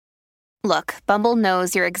Look, Bumble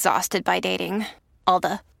knows you're exhausted by dating. All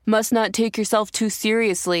the must not take yourself too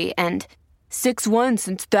seriously and 6'1"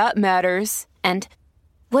 since that matters. And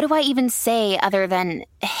what do I even say other than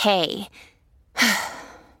hey?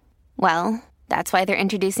 Well, that's why they're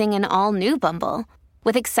introducing an all-new Bumble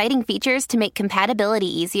with exciting features to make compatibility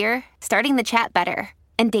easier, starting the chat better,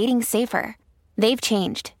 and dating safer. They've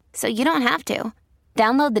changed, so you don't have to.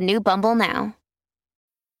 Download the new Bumble now.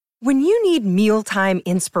 When you need mealtime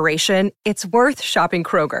inspiration, it's worth shopping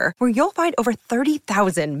Kroger, where you'll find over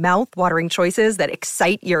 30,000 mouth-watering choices that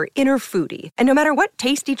excite your inner foodie. And no matter what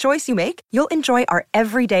tasty choice you make, you'll enjoy our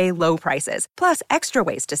everyday low prices, plus extra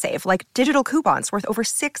ways to save, like digital coupons worth over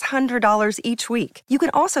 $600 each week. You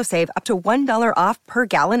can also save up to $1 off per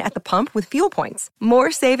gallon at the pump with fuel points.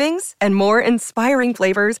 More savings and more inspiring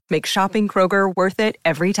flavors make shopping Kroger worth it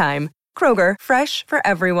every time. Kroger, fresh for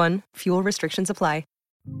everyone. Fuel restrictions apply.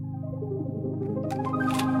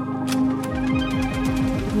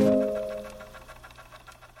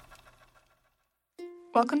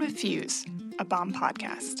 Welcome to Fuse, a Bomb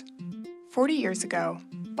podcast. 40 years ago,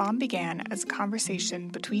 Bomb began as a conversation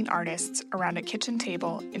between artists around a kitchen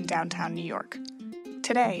table in downtown New York.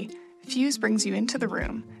 Today, Fuse brings you into the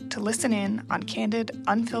room to listen in on candid,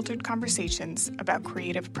 unfiltered conversations about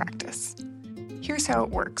creative practice. Here's how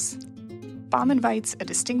it works. Bomb invites a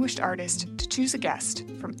distinguished artist to choose a guest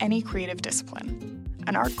from any creative discipline,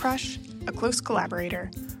 an art crush, a close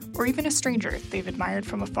collaborator, or even a stranger they've admired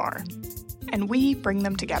from afar. And we bring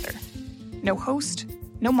them together. No host,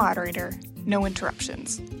 no moderator, no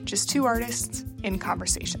interruptions. Just two artists in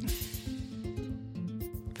conversation.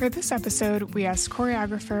 For this episode, we asked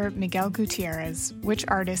choreographer Miguel Gutierrez which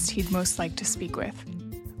artist he'd most like to speak with.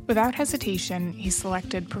 Without hesitation, he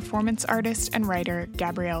selected performance artist and writer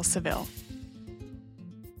Gabrielle Seville.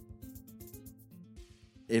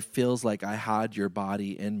 It feels like I had your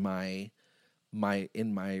body in my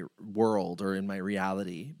world or in my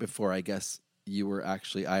reality before I guess you were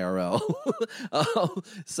actually IRL.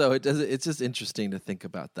 So it's just interesting to think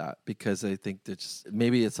about that, because I think that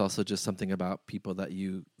maybe it's also just something about people that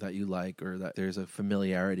you like, or that there's a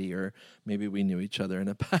familiarity, or maybe we knew each other in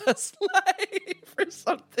a past life or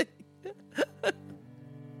something.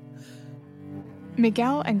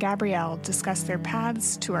 Miguel and Gabrielle discuss their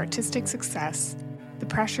paths to artistic success, the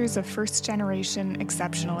pressures of first-generation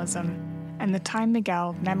exceptionalism, and the time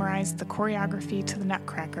Miguel memorized the choreography to the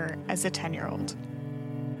Nutcracker as a 10-year-old.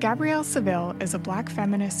 Gabrielle Seville is a Black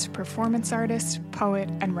feminist performance artist, poet,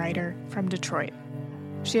 and writer from Detroit.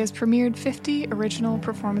 She has premiered 50 original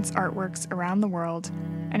performance artworks around the world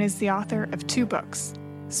and is the author of 2 books,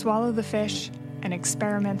 Swallow the Fish and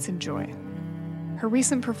Experiments in Joy. Her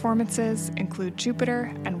recent performances include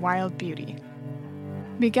Jupiter and Wild Beauty.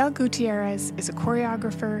 Miguel Gutierrez is a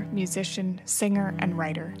choreographer, musician, singer, and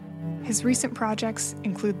writer. His recent projects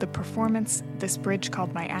include the performance This Bridge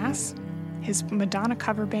Called My Ass, his Madonna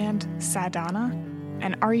cover band Sadonna,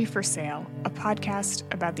 and Are You For Sale, a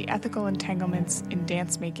podcast about the ethical entanglements in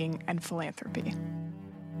dance making and philanthropy.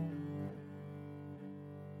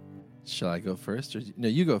 Shall I go first? Or no,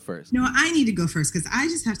 you go first. No, I need to go first, because I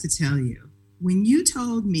just have to tell you, when you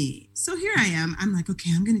told me, so here I am, I'm like,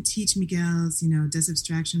 okay, I'm going to teach Miguel's, does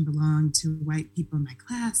abstraction belong to white people in my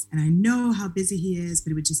class? And I know how busy he is,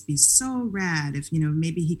 but it would just be so rad if,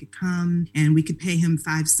 maybe he could come and we could pay him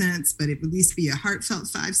 5 cents, but it would at least be a heartfelt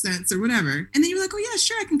 5 cents or whatever. And then you were like, oh yeah,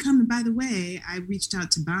 sure, I can come. And by the way, I reached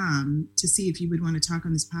out to Bomb to see if you would want to talk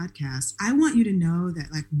on this podcast. I want you to know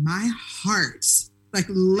that my heart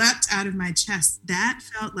leapt out of my chest. That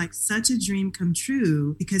felt like such a dream come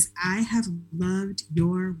true, because I have loved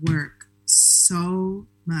your work so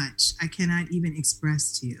much. I cannot even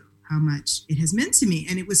express to you how much it has meant to me.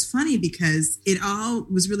 And it was funny because it all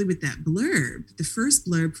was really with that blurb, the first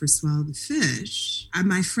blurb for Swallow the Fish.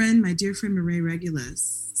 My dear friend Mireille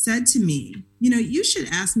Regulus said to me, you should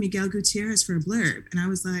ask Miguel Gutierrez for a blurb. And I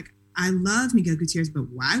was like, I love Miguel Gutierrez, but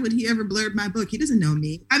why would he ever blurb my book? He doesn't know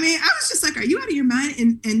me. I was just like, are you out of your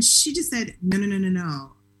mind? And she just said,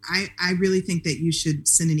 no. I really think that you should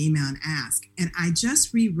send an email and ask. And I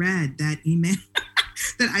just reread that email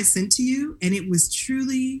that I sent to you. And it was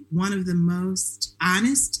truly one of the most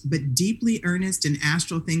honest, but deeply earnest and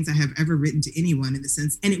astral things I have ever written to anyone, in the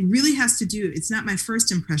sense. And it really has to do, it's not my first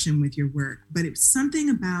impression with your work, but it's something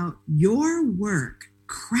about your work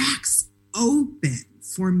cracks open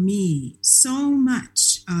for me so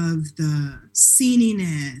much of the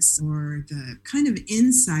sceniness or the kind of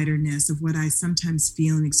insiderness of what I sometimes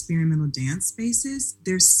feel in experimental dance spaces.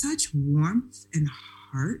 There's such warmth and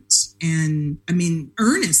heart And I mean,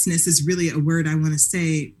 earnestness is really a word I want to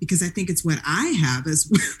say, because I think it's what I have as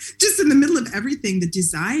just in the middle of everything, the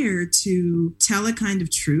desire to tell a kind of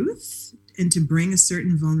truth and to bring a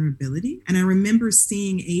certain vulnerability. And I remember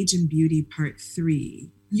seeing Age and Beauty Part 3.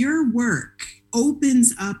 Your work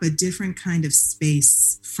opens up a different kind of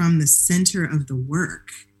space from the center of the work.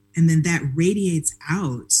 And then that radiates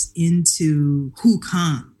out into who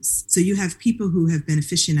comes. So you have people who have been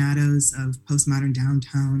aficionados of postmodern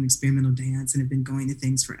downtown experimental dance and have been going to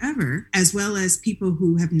things forever, as well as people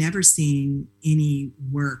who have never seen any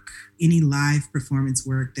work, any live performance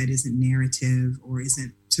work that isn't narrative or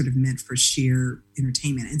isn't sort of meant for sheer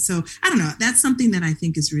entertainment. And so, I don't know, that's something that I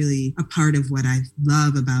think is really a part of what I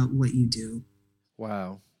love about what you do.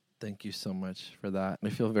 Wow. Thank you so much for that. I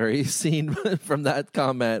feel very seen from that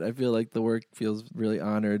comment. I feel like the work feels really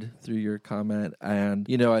honored through your comment. And,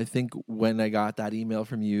 you know, I think when I got that email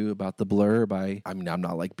from you about the blurb, I mean, I'm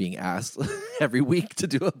not like being asked every week to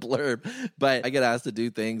do a blurb, but I get asked to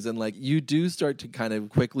do things. And like, you do start to kind of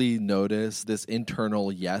quickly notice this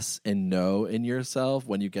internal yes and no in yourself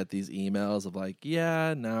when you get these emails of like,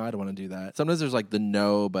 yeah, no, I don't want to do that. Sometimes there's like the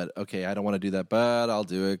no, but okay, I don't want to do that, but I'll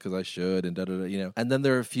do it because I should, and you know. And then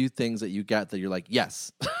there are a few things that you get that you're like,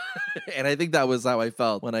 yes. And I think that was how I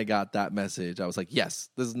felt when I got that message. I was like, yes,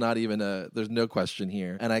 this is not even there's no question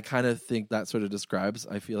here. And I kind of think that sort of describes,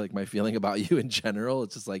 I feel like, my feeling about you in general.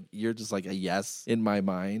 It's just like, you're just like a yes in my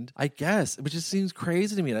mind, I guess, which just seems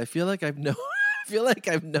crazy to me. And I feel like I've known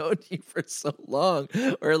you for so long,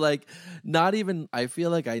 or like not even, I feel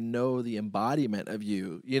like I know the embodiment of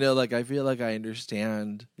you, you know, like I feel like I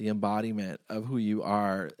understand the embodiment of who you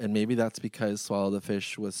are. And maybe that's because Swallow the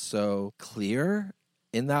Fish was so clear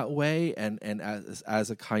in that way, and as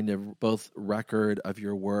a kind of both record of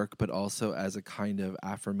your work, but also as a kind of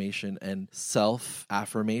affirmation and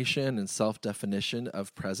self-affirmation and self-definition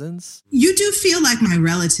of presence. You do feel like my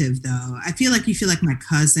relative, though. I feel like you feel like my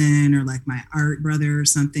cousin or like my art brother or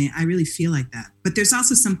something. I really feel like that. But there's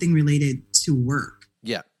also something related to work.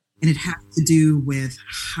 Yeah. And it has to do with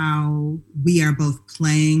how we are both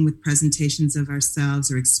playing with presentations of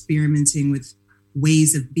ourselves or experimenting with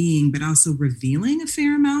ways of being, but also revealing a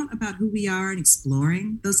fair amount about who we are and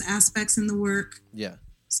exploring those aspects in the work. Yeah.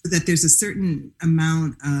 So that there's a certain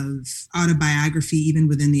amount of autobiography even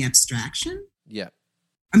within the abstraction. Yeah.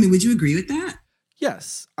 I mean, would you agree with that?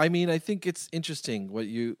 Yes. I mean, I think it's interesting when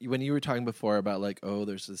you were talking before about like, oh,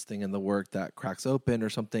 there's this thing in the work that cracks open or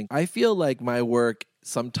something. I feel like my work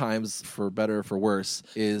sometimes, for better or for worse,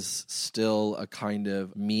 is still a kind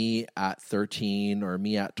of me at 13 or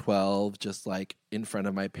me at 12, just like in front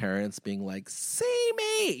of my parents being like, see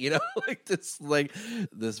me, you know, like this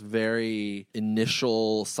very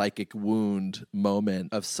initial psychic wound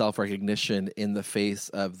moment of self-recognition in the face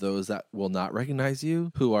of those that will not recognize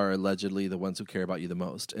you, who are allegedly the ones who care about you the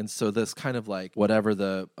most. And so this kind of like, whatever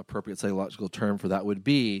the appropriate psychological term for that would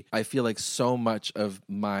be, I feel like so much of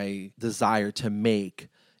my desire to make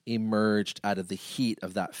emerged out of the heat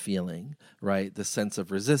of that feeling, right? The sense of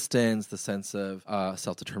resistance, the sense of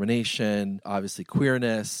self-determination, obviously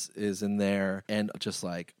queerness is in there, and just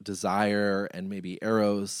like desire and maybe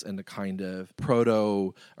eros and a kind of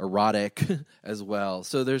proto-erotic as well.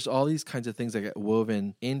 So there's all these kinds of things that get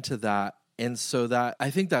woven into that. And so that, I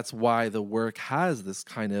think that's why the work has this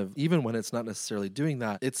kind of, even when it's not necessarily doing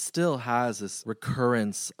that, it still has this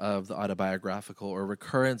recurrence of the autobiographical or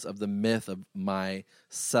recurrence of the myth of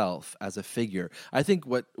myself as a figure. I think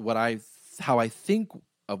how I think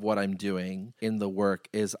of what I'm doing in the work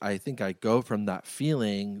is I think I go from that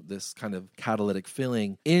feeling, this kind of catalytic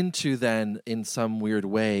feeling, into then in some weird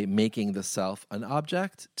way making the self an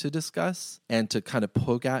object to discuss and to kind of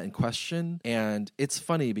poke at and question. And it's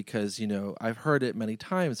funny because, you know, I've heard it many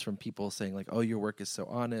times from people saying like, oh, your work is so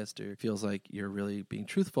honest, or it feels like you're really being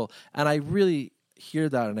truthful. And I really hear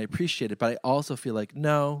that and I appreciate it, but I also feel like,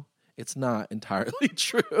 no, it's not entirely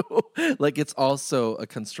true. Like it's also a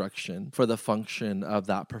construction for the function of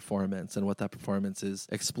that performance and what that performance is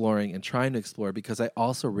exploring and trying to explore, because I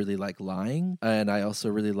also really like lying, and I also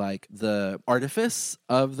really like the artifice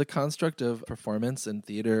of the construct of performance and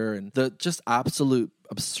theater and the just absolute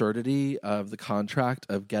absurdity of the contract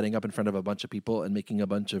of getting up in front of a bunch of people and making a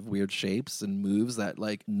bunch of weird shapes and moves that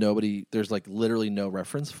like there's like literally no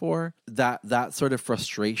reference for. That sort of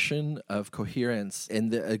frustration of coherence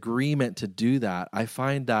and the agreement to do that, I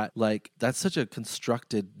find that like that's such a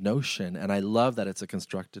constructed notion, and I love that it's a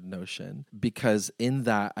constructed notion, because in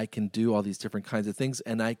that I can do all these different kinds of things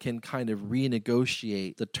and I can kind of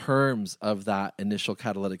renegotiate the terms of that initial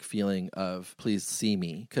catalytic feeling of please see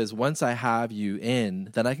me. Because once I have you in,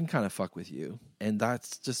 then I can kind of fuck with you. And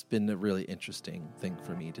that's just been a really interesting thing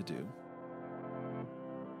for me to do.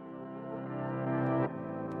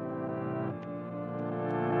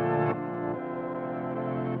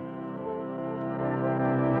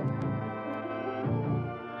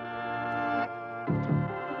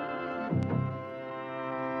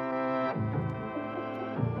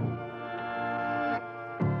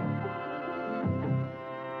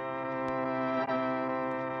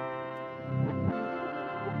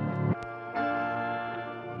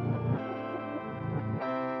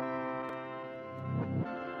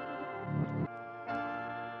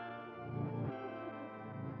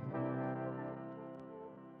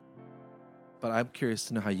 But I'm curious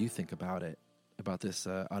to know how you think about it, about this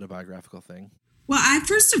autobiographical thing. Well,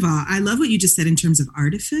 first of all, I love what you just said in terms of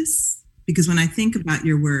artifice, because when I think about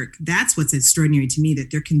your work, that's what's extraordinary to me,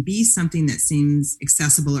 that there can be something that seems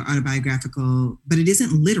accessible or autobiographical, but it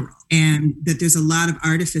isn't literal. And that there's a lot of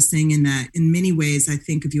artificing in that. In many ways, I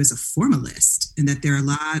think of you as a formalist, and that there are a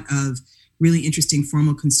lot of really interesting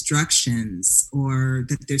formal constructions, or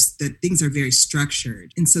that things are very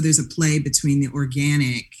structured. And so there's a play between the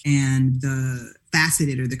organic and the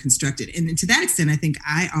faceted or the constructed. And to that extent, I think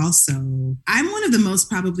I'm one of the most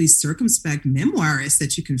probably circumspect memoirists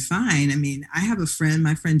that you can find. I mean, I have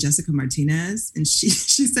my friend Jessica Martinez, and she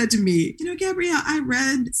said to me, Gabrielle, I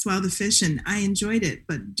read Swallow the Fish and I enjoyed it,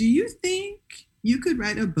 but do you think you could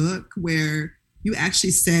write a book where you actually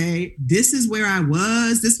say, this is where I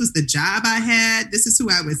was, this was the job I had, this is who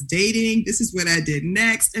I was dating, this is what I did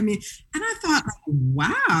next? I mean, and I thought,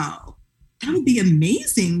 wow, that would be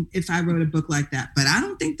amazing if I wrote a book like that. But I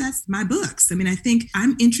don't think that's my books. I mean, I think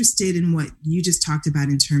I'm interested in what you just talked about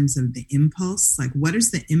in terms of the impulse. Like, what is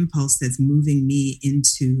the impulse that's moving me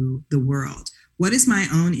into the world? What is my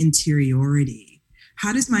own interiority?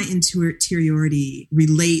 How does my interiority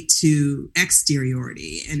relate to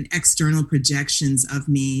exteriority and external projections of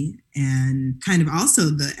me, and kind of also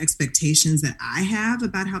the expectations that I have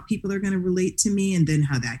about how people are going to relate to me, and then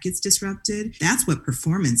how that gets disrupted? That's what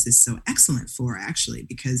performance is so excellent for, actually,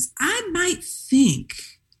 because I might think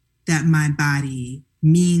that my body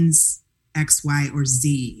means X, Y, or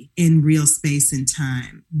Z in real space and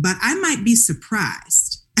time, but I might be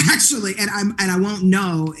surprised, actually, and I won't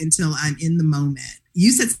know until I'm in the moment.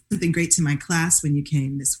 You said something great to my class when you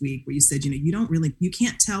came this week, where you said, you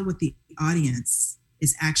can't tell what the audience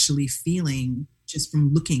is actually feeling just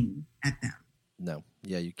from looking at them. No.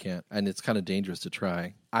 Yeah, you can't. And it's kind of dangerous to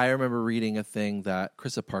try. I remember reading a thing that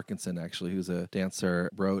Krista Parkinson, actually, who's a dancer,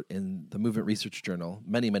 wrote in the Movement Research Journal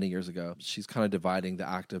many, many years ago. She's kind of dividing the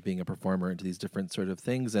act of being a performer into these different sort of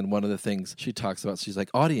things. And one of the things she talks about, she's like,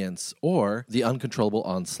 audience or the uncontrollable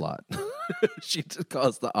onslaught. She just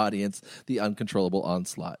calls the audience the uncontrollable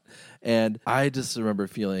onslaught. And I just remember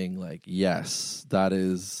feeling like, yes, that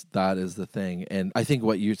is the thing. And I think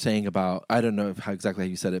what you're saying about, I don't know exactly how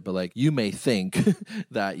you said it, but like, you may think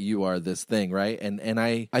that you are this thing, right? And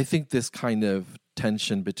I think this kind of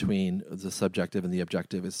tension between the subjective and the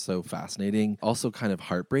objective is so fascinating, also kind of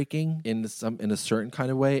heartbreaking in a certain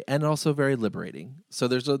kind of way, and also very liberating. So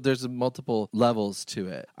there's multiple levels to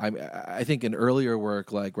it. I think in earlier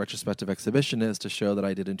work like Retrospective Exhibitionist, to show that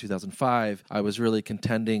I did in 2005, I was really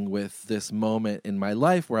contending with this moment in my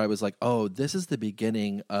life where I was like, oh, this is the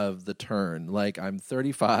beginning of the turn. Like, I'm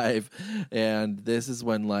 35 and this is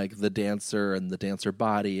when like the dancer and the dancer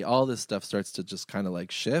body, all this stuff starts to just kind of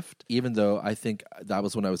like shift, even though I think that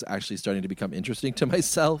was when I was actually starting to become interesting to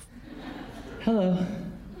myself. Hello.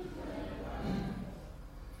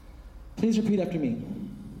 Please repeat after me.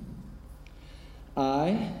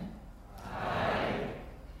 I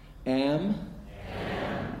am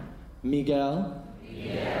Miguel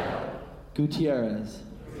Gutierrez.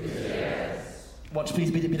 Won't you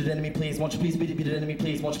please be defeated enemy, please? Won't you please be defeated enemy,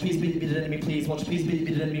 please? Won't you please be defeated enemy, please? Won't you please be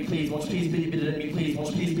defeated enemy, please? Won't you please be defeated enemy, please?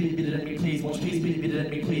 Won't you please be defeated enemy, please? Won't you please be defeated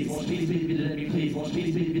enemy, please? Won't you please be defeated enemy, please? Won't you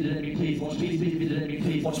please be defeated enemy, please? Won't you please be defeated enemy,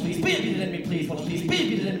 please? Won't you please be defeated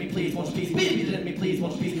enemy, please? Won't you please be defeated enemy, please? Won't you please be defeated enemy, please? Won't you please be defeated enemy, please? Won't you please be defeated enemy, please? Won't you please be defeated enemy, please? Won't you please be defeated enemy, please?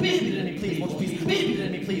 Won't you please be defeated enemy, please? Won't you please be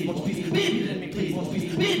defeated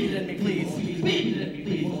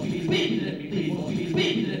enemy, please?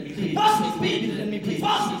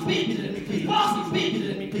 Won't you please be defeated enemy, please? Won't you please be defeated enemy, please? Won't you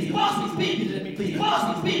please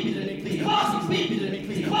be defeated enemy, please? Won't you please be defeated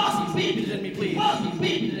enemy, please? Won't you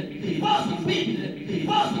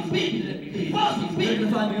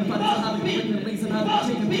please be defeated enemy, please?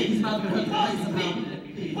 Won't you please be defeated enemy, please?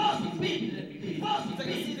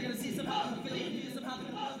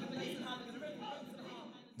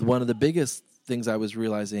 One of the biggest things I was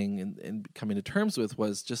realizing and coming to terms with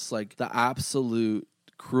was just like the absolute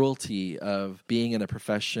cruelty of being in a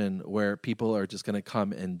profession where people are just going to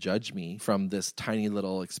come and judge me from this tiny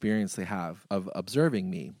little experience they have of observing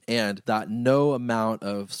me. And that no amount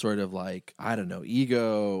of sort of like, I don't know,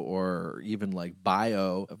 ego or even like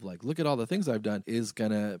bio of like, look at all the things I've done is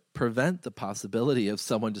going to prevent the possibility of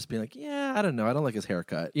someone just being like, yeah, I don't know, I don't like his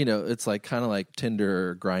haircut. You know, it's like kind of like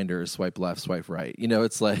Tinder, Grindr, swipe left, swipe right. You know,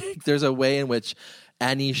 it's like there's a way in which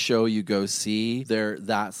any show you go see,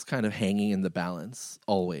 that's kind of hanging in the balance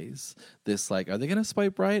always. This like, are they going to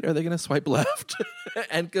swipe right? Are they going to swipe left?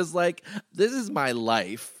 And because like, this is my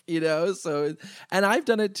life, you know? So, and I've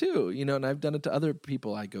done it too, you know, and I've done it to other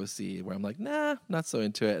people I go see where I'm like, nah, not so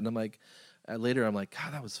into it. And I'm like, later I'm like,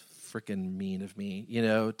 God, that was freaking mean of me, you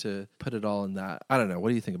know, to put it all in that. I don't know. What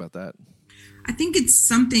do you think about that? I think it's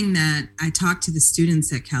something that I talk to the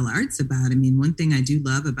students at Cal Arts about. I mean, one thing I do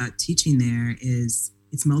love about teaching there is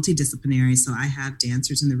it's multidisciplinary. So I have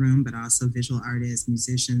dancers in the room, but also visual artists,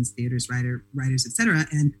 musicians, theaters, writers, etc.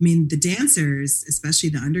 And I mean, the dancers, especially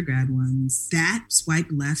the undergrad ones, that swipe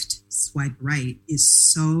left, swipe right is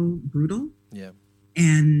so brutal. Yeah.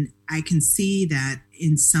 And I can see that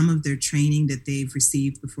in some of their training that they've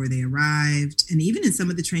received before they arrived, and even in some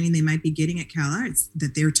of the training they might be getting at Cal Arts,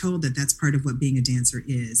 that they're told that that's part of what being a dancer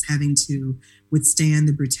is, having to withstand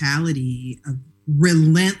the brutality of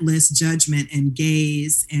relentless judgment and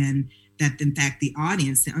gaze, and that in fact the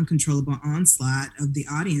audience, the uncontrollable onslaught of the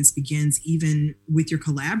audience begins even with your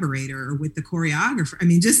collaborator or with the choreographer. I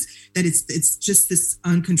mean, just that it's just this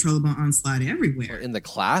uncontrollable onslaught everywhere. Or in the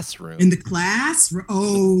classroom. In the classroom.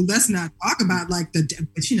 Oh, let's not talk about like but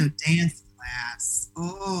you know, dance class.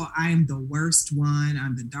 Oh, I am the worst one.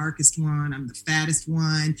 I'm the darkest one. I'm the fattest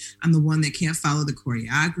one. I'm the one that can't follow the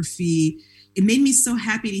choreography. It made me so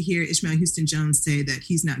happy to hear Ishmael Houston Jones say that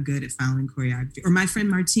he's not good at following choreography. Or my friend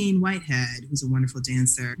Martine Whitehead, who's a wonderful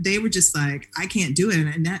dancer. They were just like, I can't do it.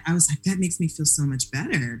 And that, I was like, that makes me feel so much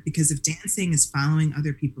better. Because if dancing is following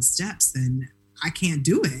other people's steps, then I can't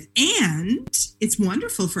do it. And it's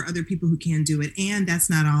wonderful for other people who can do it. And that's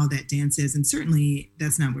not all that dance is. And certainly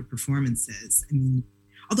that's not what performance is. I mean,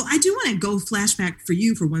 although I do want to go flashback for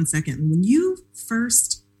you for 1 second. When you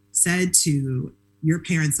first said to your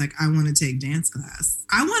parents, like, I want to take dance class,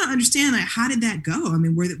 I want to understand, like, how did that go? I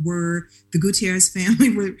mean, were the Gutierrez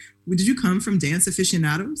family, did you come from dance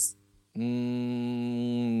aficionados?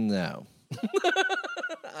 No.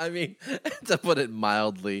 I mean, to put it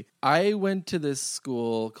mildly, I went to this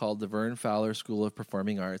school called the Vern Fowler School of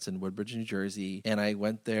Performing Arts in Woodbridge, New Jersey. And I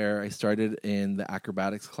went there. I started in the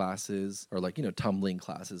acrobatics classes, or like, you know, tumbling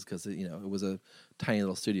classes, because, you know, it was a tiny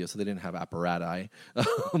little studio, so they didn't have apparatus,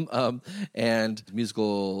 and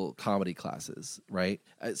musical comedy classes, right?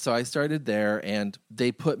 So I started there, and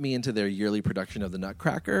they put me into their yearly production of the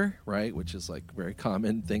Nutcracker, right? Which is like a very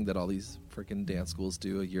common thing that all these freaking dance schools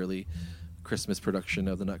do, a yearly Christmas production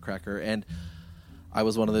of the Nutcracker. And I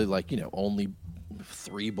was one of the, like, you know, only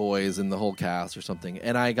 3 boys in the whole cast or something.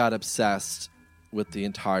 And I got obsessed with the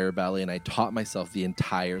entire ballet, and I taught myself the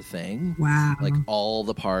entire thing. Wow. Like all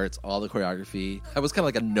the parts, all the choreography. I was kind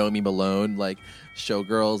of like a Nomi Malone, like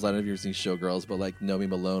Showgirls. I don't know if you've seen Showgirls, but like Nomi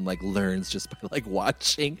Malone like learns just by like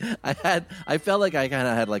watching. I felt like I kind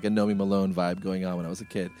of had like a Nomi Malone vibe going on when I was a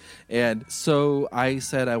kid. And so I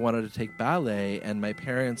said I wanted to take ballet, and my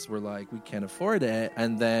parents were like, we can't afford it.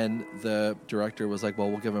 And then the director was like, well,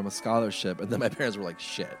 we'll give him a scholarship. And then my parents were like,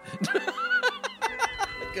 shit.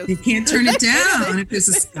 You can't turn it down if there's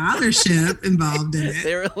a scholarship involved in it.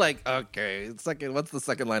 They were like, okay, what's the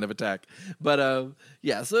second line of attack? But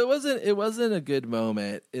yeah, so it wasn't a good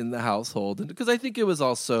moment in the household, and because I think it was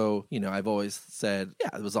also, you know, I've always said,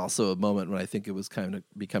 yeah, it was also a moment when I think it was kind of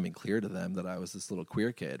becoming clear to them that I was this little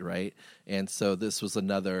queer kid, right? And so this was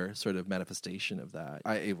another sort of manifestation of that.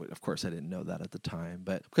 Of course, I didn't know that at the time,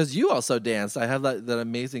 but because you also danced, I have that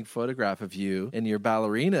amazing photograph of you in your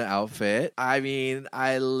ballerina outfit. I mean,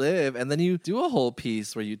 I live, and then you do a whole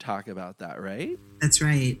piece where you talk about that, right? That's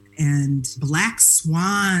right. And Black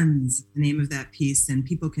Swans, the name of that piece, and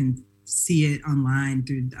people can see it online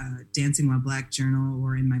through Dancing While Black Journal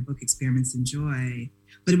or in my book Experiments in Joy.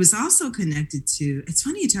 But it was also connected to, it's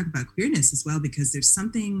funny you talk about queerness as well, because there's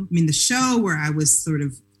something, I mean, the show where I was sort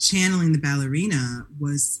of channeling the ballerina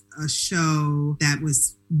was a show that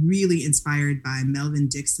was really inspired by Melvin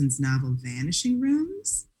Dixon's novel Vanishing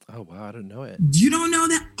Rooms. Oh, wow, I didn't know it. You don't know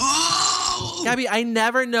that? Oh! Gabby, I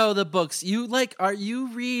never know the books. You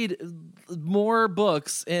read more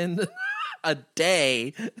books in a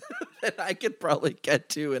day than I could probably get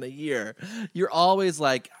to in a year. You're always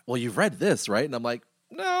like, well, you've read this, right? And I'm like,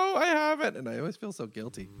 no, I haven't. And I always feel so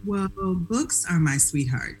guilty. Well, books are my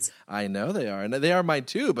sweethearts. I know they are. And they are mine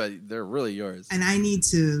too, but they're really yours. And I need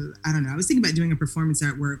to, I don't know. I was thinking about doing a performance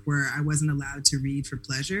art work where I wasn't allowed to read for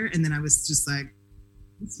pleasure. And then I was just like,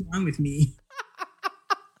 what's wrong with me?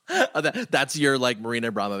 That's your like Marina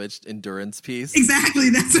Abramovich endurance piece. Exactly.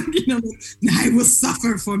 That's, I will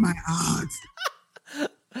suffer for my art.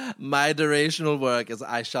 My durational work is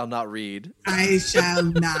I shall not read. I shall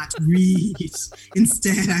not read.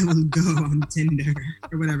 Instead, I will go on Tinder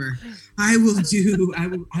or whatever. I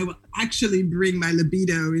will actually bring my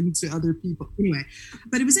libido into other people. Anyway,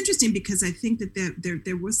 but it was interesting because I think that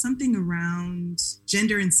there was something around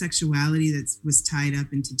gender and sexuality that was tied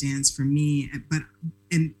up into dance for me.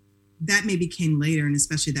 And that maybe came later, and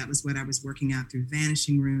especially that was what I was working out through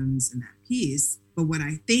Vanishing Rooms and that piece. But what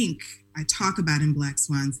I think I talk about in Black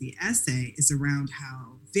Swans, the essay, is around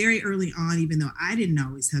how very early on, even though I didn't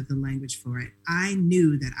always have the language for it, I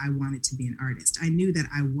knew that I wanted to be an artist. I knew that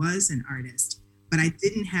I was an artist, but I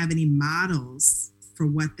didn't have any models for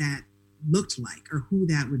what that looked like or who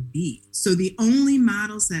that would be. So the only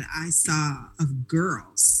models that I saw of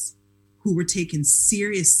girls who were taken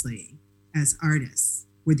seriously as artists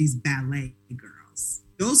were these ballet girls.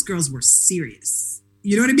 Those girls were serious.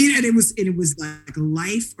 You know what I mean? And it was like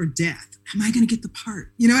life or death. Am I going to get the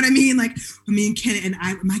part? You know what I mean? Like, am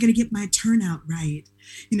I going to get my turnout right?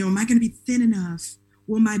 Am I going to be thin enough?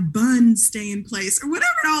 Will my bun stay in place? Or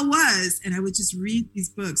whatever it all was. And I would just read these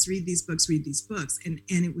books. And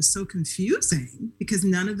it was so confusing because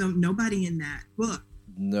nobody in that book.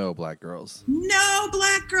 No black girls. No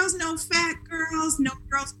black girls, no fat girls, no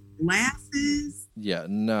girls with glasses. Yeah,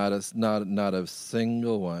 not a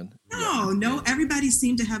single one. No. Everybody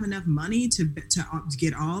seemed to have enough money to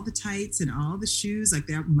get all the tights and all the shoes. Like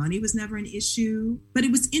that money was never an issue. But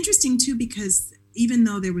it was interesting too because even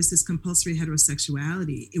though there was this compulsory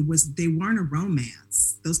heterosexuality, they weren't a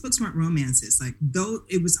romance. Those books weren't romances. Like though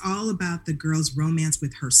it was all about the girl's romance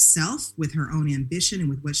with herself, with her own ambition and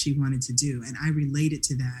with what she wanted to do. And I related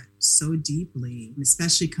to that so deeply,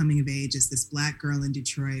 especially coming of age as this black girl in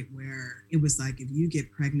Detroit, where it was like, if you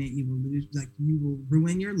get pregnant, you will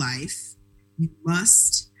ruin your life. You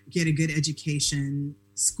must get a good education.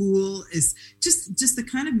 School is just the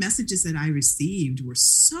kind of messages that I received were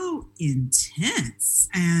so intense.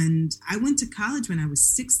 And I went to college when I was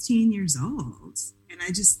 16 years old. And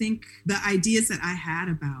I just think the ideas that I had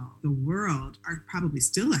about the world are probably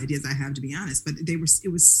still ideas I have, to be honest. But it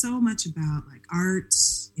was so much about like art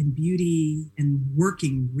and beauty and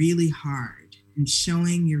working really hard and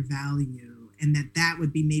showing your value. And that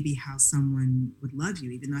would be maybe how someone would love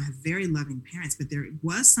you, even though I have very loving parents. But there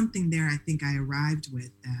was something there I think I arrived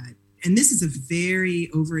with that. And this is a very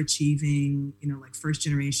overachieving, like first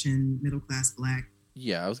generation, middle class black.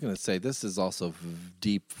 Yeah, I was going to say this is also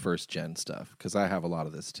deep first gen stuff because I have a lot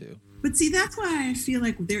of this too. But see, that's why I feel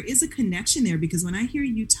like there is a connection there because when I hear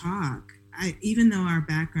you talk, even though our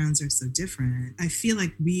backgrounds are so different, I feel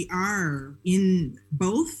like we are in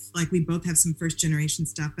both, like we both have some first generation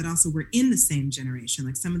stuff, but also we're in the same generation.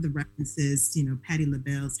 Like some of the references, Patti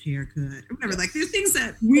LaBelle's haircut or whatever, like there's things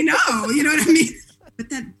that we know, you know what I mean? But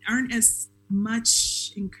that aren't as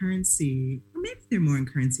much in currency, or maybe they're more in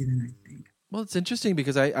currency than I think. Well, it's interesting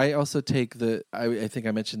because I also take I think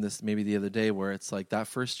I mentioned this maybe the other day where it's like that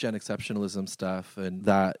first gen exceptionalism stuff and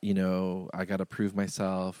that, I got to prove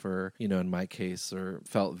myself or, in my case, or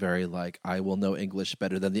felt very like I will know English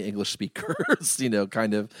better than the English speakers,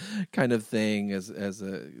 kind of thing as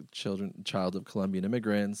a child of Colombian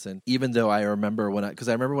immigrants. And even though I remember when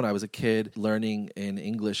I was a kid learning in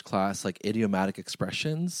English class, like idiomatic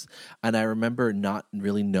expressions, and I remember not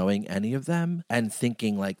really knowing any of them and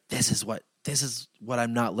thinking like, this is what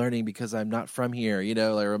I'm not learning because I'm not from here,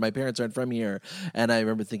 or my parents aren't from here. And I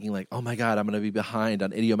remember thinking like, oh my God, I'm going to be behind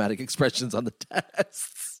on idiomatic expressions on the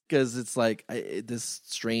tests. Because it's like this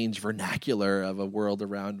strange vernacular of a world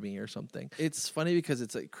around me or something. It's funny because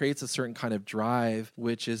it creates a certain kind of drive,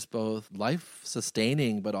 which is both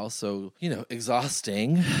life-sustaining, but also,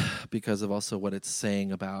 exhausting because of also what it's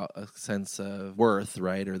saying about a sense of worth,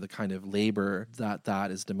 right? Or the kind of labor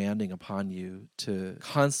that is demanding upon you to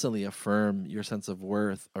constantly affirm your sense of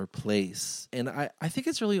worth or place. And I think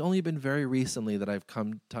it's really only been very recently that I've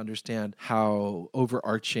come to understand how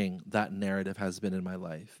overarching that narrative has been in my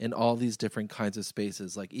life. In all these different kinds of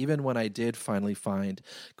spaces. Like even when I did finally find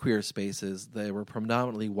queer spaces, they were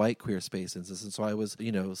predominantly white queer spaces. And so I was,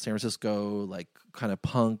 San Francisco, like kind of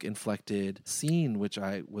punk inflected scene, which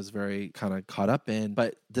I was very kind of caught up in.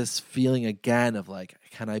 But this feeling again of like,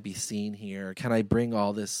 can I be seen here? Can I bring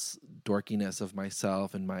all this dorkiness of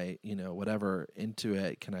myself and my, whatever into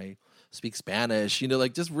it? Can I speak Spanish?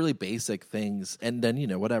 Like just really basic things. And then,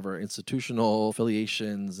 whatever, institutional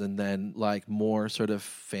affiliations, and then like more sort of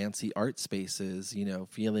fancy art spaces,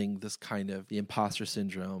 feeling this kind of the imposter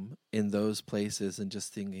syndrome in those places and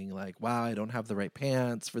just thinking like, wow, I don't have the right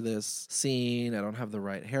pants for this scene. I don't have the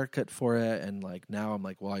right haircut for it. And like now I'm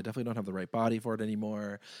like, well, I definitely don't have the right body for it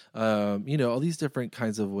anymore. All these different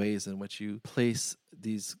kinds of ways in which you place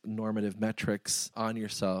these normative metrics on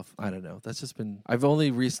yourself. I don't know. That's just been, I've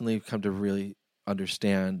only recently come to really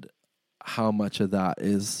understand how much of that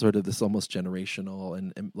is sort of this almost generational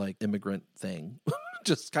and like immigrant thing,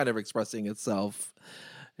 just kind of expressing itself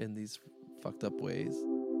in these fucked up ways.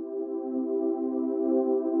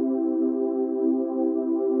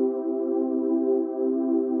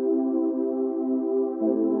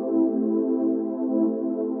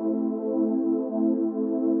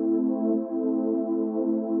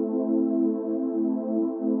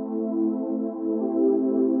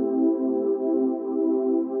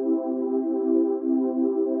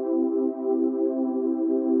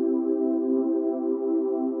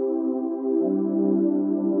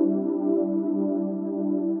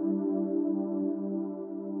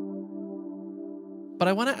 But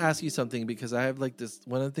I want to ask you something, because I have like this,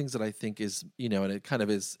 one of the things that I think is, and it kind of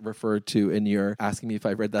is referred to in your asking me if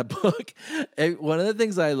I read that book. One of the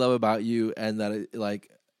things that I love about you and that it, like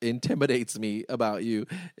intimidates me about you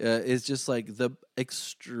is just like the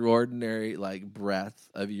extraordinary like breadth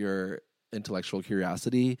of your intellectual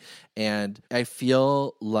curiosity. And I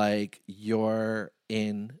feel like you're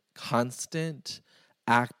in constant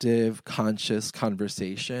active, conscious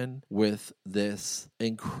conversation with this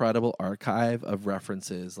incredible archive of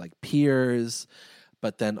references like peers,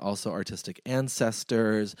 but then also artistic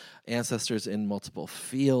ancestors in multiple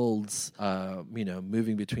fields,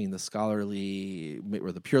 moving between the scholarly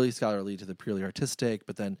or the purely scholarly to the purely artistic,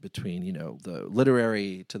 but then between, the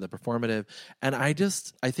literary to the performative. And I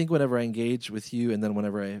think whenever I engage with you, and then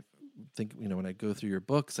whenever I think, when I go through your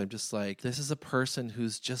books, I'm just like, this is a person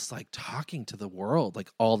who's just like talking to the world like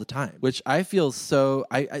all the time, which I feel so,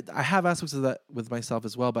 I have aspects of that with myself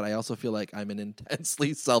as well, but I also feel like I'm an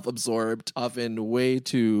intensely self-absorbed, often way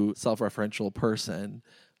too self-referential person.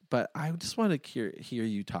 But I just want to hear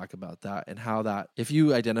you talk about that and how that, if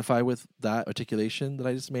you identify with that articulation that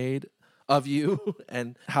I just made of you,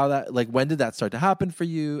 and how that, like, when did that start to happen for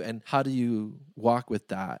you, and how do you walk with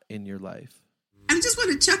that in your life? I just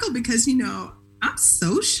want to chuckle because, I'm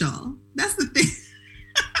social. That's the thing.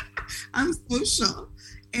 I'm social.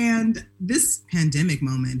 And this pandemic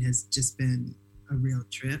moment has just been a real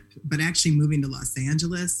trip. But actually moving to Los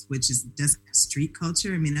Angeles, which doesn't have street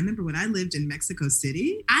culture. I mean, I remember when I lived in Mexico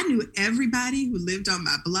City, I knew everybody who lived on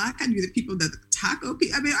my block. I knew the people that the taco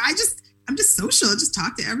people. I mean, I'm just social. I just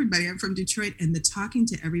talk to everybody. I'm from Detroit. And the talking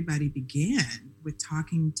to everybody began with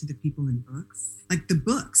talking to the people in books. Like the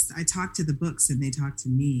books, I talk to the books and they talk to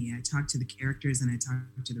me. I talk to the characters and I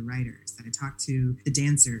talk to the writers. I talk to the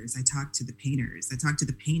dancers. I talk to the painters. I talk to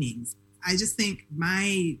the paintings. I just think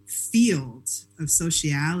my field of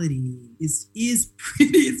sociality is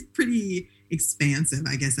pretty expansive,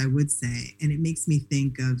 I guess I would say. And it makes me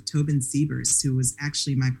think of Tobin Siebers, who was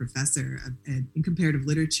actually my professor in comparative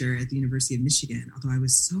literature at the University of Michigan, although I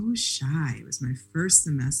was so shy. It was my first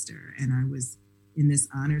semester and I was in this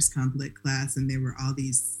honors comp lit class, and there were all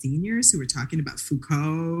these seniors who were talking about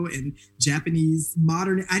Foucault and Japanese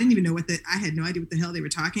modern. I didn't even know I had no idea what the hell they were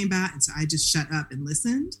talking about. And so I just shut up and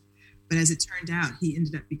listened. But as it turned out, he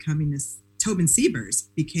ended up becoming Tobin Siebers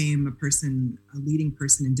became a leading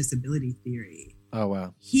person in disability theory. Oh,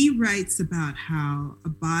 wow. He writes about how a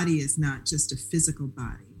body is not just a physical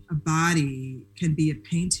body. A body can be a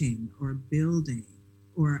painting or a building.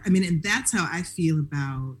 And that's how I feel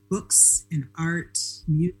about books and art,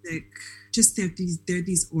 music. Just they're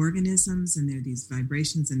these organisms, and they're these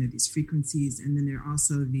vibrations, and they're these frequencies, and then they're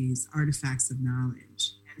also these artifacts of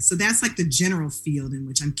knowledge. And so that's like the general field in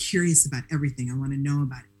which I'm curious about everything. I want to know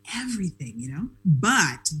about everything,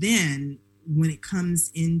 But then when it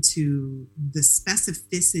comes into the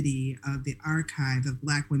specificity of the archive of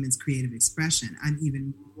Black women's creative expression, I'm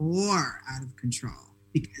even more out of control,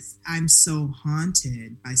 because I'm so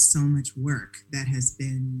haunted by so much work that has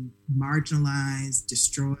been marginalized,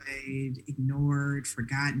 destroyed, ignored,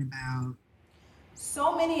 forgotten about.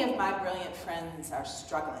 So many of my brilliant friends are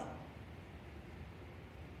struggling.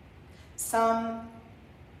 Some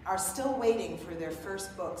are still waiting for their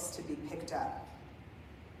first books to be picked up.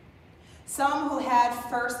 Some who had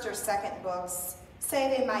first or second books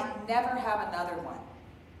say they might never have another one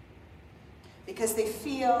because they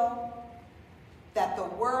feel that the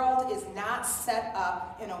world is not set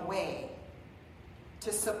up in a way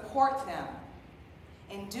to support them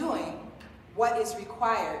in doing what is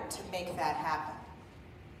required to make that happen.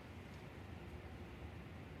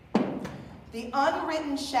 The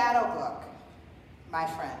unwritten shadow book, my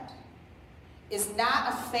friend, is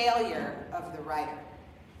not a failure of the writer.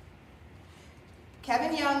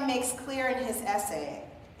 Kevin Young makes clear in his essay,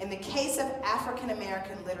 in the case of African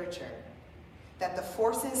American literature, that the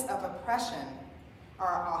forces of oppression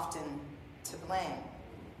are often to blame.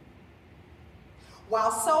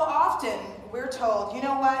 While so often we're told, you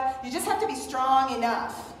know what, you just have to be strong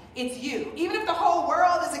enough. It's you. Even if the whole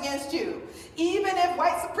world is against you, even if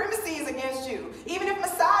white supremacy is against you, even if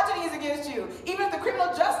misogyny is against you, even if the criminal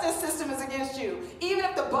justice system is against you, even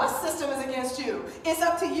if the bus system is against you, it's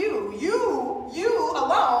up to you. You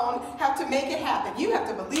alone have to make it happen. You have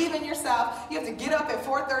to believe in yourself. You have to get up at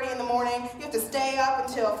 4:30 in the morning. You have to stay up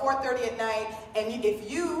until 4:30 at night. And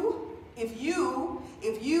if you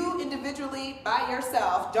individually by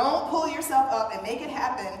yourself don't pull yourself up and make it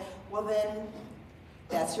happen, well then,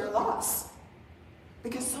 that's your loss.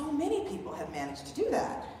 Because so many people have managed to do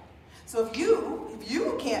that. So if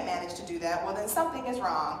you can't manage to do that, well then something is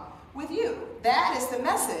wrong with you. That is the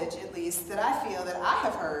message, at least, that I feel that I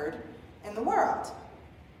have heard in the world.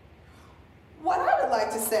 What I would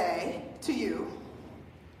like to say to you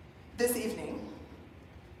this evening,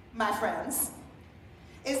 my friends,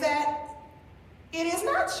 is that it is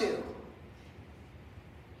not you.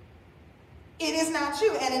 It is not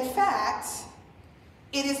you. And in fact,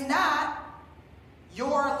 it is not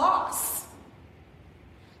your loss.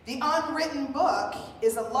 The unwritten book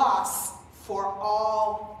is a loss for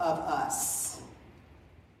all of us.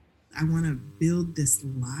 I want to build this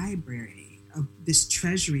library of this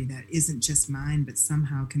treasury that isn't just mine, but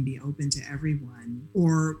somehow can be open to everyone,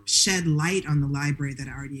 or shed light on the library that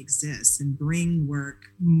already exists and bring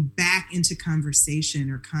work back into conversation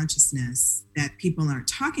or consciousness that people aren't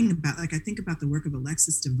talking about. Like I think about the work of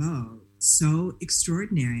Alexis DeVoe, so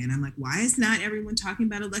extraordinary. And I'm like, why is not everyone talking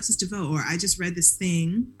about Alexis DeVoe? Or I just read this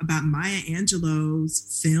thing about Maya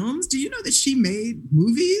Angelou's films. Do you know that she made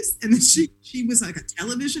movies and that she was like a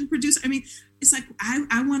television producer? I mean, it's like,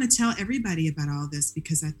 I want to tell everybody about all this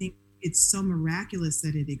because I think it's so miraculous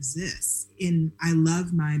that it exists. I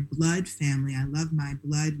love my blood family. I love my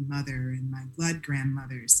blood mother and my blood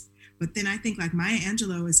grandmothers. But then I think like Maya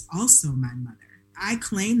Angelou is also my mother. I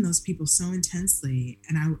claim those people so intensely,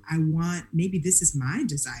 and I want, maybe this is my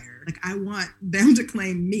desire, like I want them to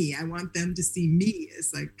claim me. I want them to see me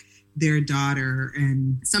as like their daughter,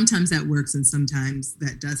 and sometimes that works and sometimes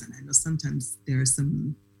that doesn't. I know sometimes there are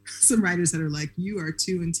some writers that are like, you are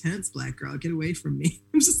too intense, Black girl, get away from me.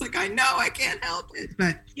 I'm just like, I know, I can't help it.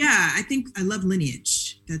 But yeah, I think I love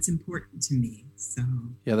lineage. That's important to me. So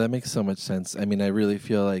yeah, that makes so much sense. I mean, I really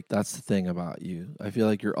feel like that's the thing about you. I feel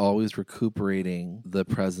like you're always recuperating the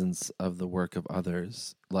presence of the work of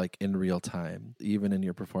others, like in real time. Even in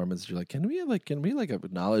your performance, you're like, can we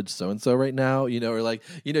acknowledge so-and-so right now? You know, or like,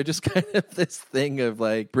 you know, just kind of this thing of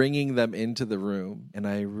like bringing them into the room. And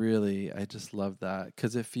I just love that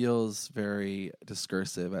because it feels very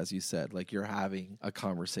discursive, as you said, like you're having a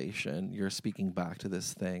conversation, you're speaking back to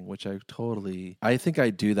this thing, which I think I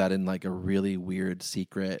do that in like a really weird,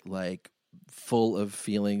 secret, like full of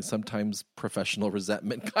feeling, sometimes professional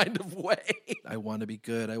resentment kind of way. I want to be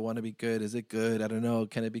good. Is it good? I don't know.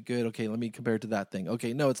 Can it be good? Okay, let me compare it to that thing.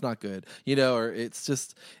 Okay, no, it's not good. You know, or it's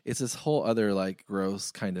this whole other like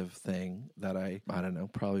gross kind of thing that I don't know,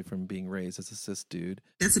 probably from being raised as a cis dude.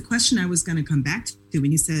 That's a question I was going to come back to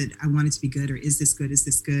when you said, I want it to be good, or is this good? Is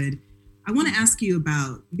this good? I want to ask you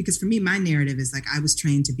about, because for me, my narrative is like, I was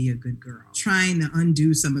trained to be a good girl. Trying to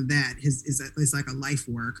undo some of that is like a life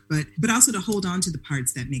work, but also to hold on to the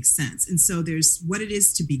parts that make sense. And so there's what it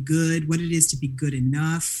is to be good, what it is to be good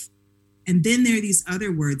enough. And then there are these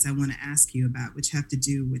other words I want to ask you about, which have to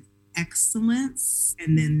do with excellence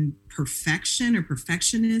and then perfection or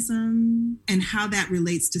perfectionism, and how that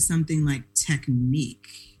relates to something like technique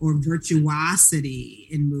or virtuosity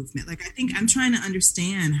in movement. Like, I think I'm trying to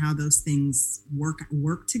understand how those things work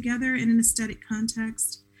together in an aesthetic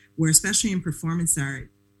context, where especially in performance art,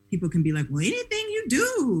 people can be like, well, anything you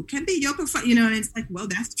do can be your performance, you know, and it's like, well,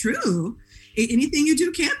 that's true. Anything you do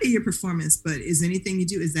can be your performance, but is anything you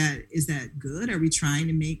do, is that good? Are we trying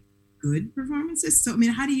to make good performances? So, I mean,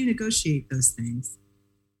 how do you negotiate those things?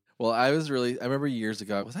 Well, I remember years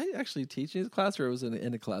ago, was I actually teaching this class or was it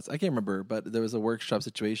in a class? I can't remember, but there was a workshop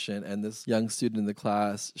situation and this young student in the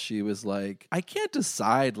class, she was like, I can't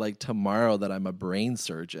decide like tomorrow that I'm a brain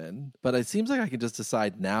surgeon, but it seems like I can just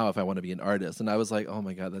decide now if I want to be an artist. And I was like, oh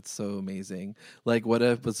my God, that's so amazing. Like what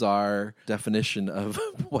a bizarre definition of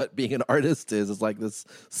what being an artist is like this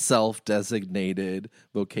self-designated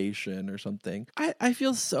vocation or something. I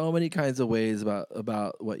feel so many kinds of ways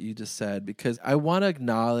about what you just said, because I want to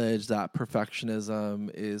acknowledge that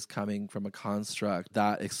perfectionism is coming from a construct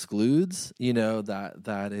that excludes,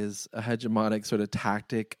 that is a hegemonic sort of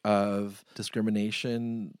tactic of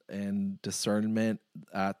discrimination and discernment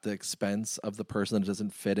at the expense of the person that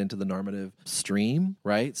doesn't fit into the normative stream,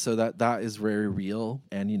 right? So that is very real.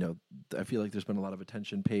 And, I feel like there's been a lot of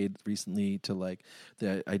attention paid recently to like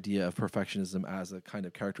the idea of perfectionism as a kind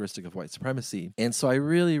of characteristic of white supremacy. And so I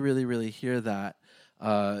really, really, really hear that,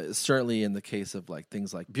 certainly in the case of like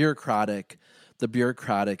things like the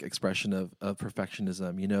bureaucratic expression of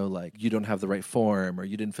perfectionism, like you don't have the right form, or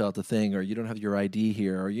you didn't fill out the thing, or you don't have your ID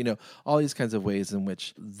here, or, all these kinds of ways in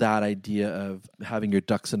which that idea of having your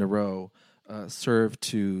ducks in a row serve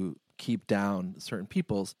to keep down certain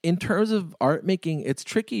peoples. In terms of art making, it's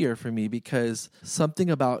trickier for me because something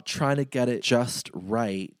about trying to get it just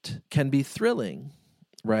right can be thrilling.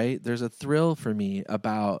 Right? There's a thrill for me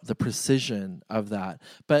about the precision of that.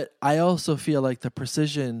 But I also feel like the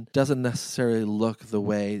precision doesn't necessarily look the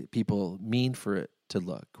way people mean for it to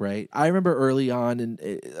look, right? I remember early on, and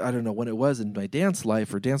I don't know when it was in my dance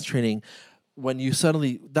life or dance training, when you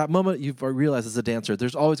suddenly, that moment you've realized as a dancer,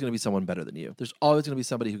 there's always going to be someone better than you. There's always going to be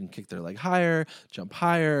somebody who can kick their leg higher, jump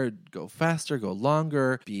higher, go faster, go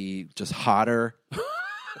longer, be just hotter,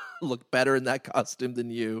 look better in that costume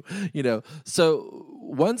than you, So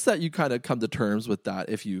once that you kind of come to terms with that,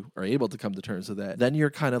 if you are able to come to terms with that, then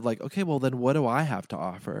you're kind of like, okay, well then what do I have to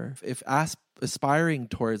offer? If aspiring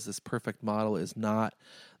towards this perfect model is not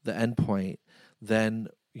the end point, then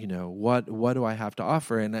what do I have to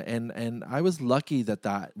offer? And I was lucky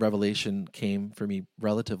that revelation came for me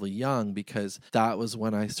relatively young, because that was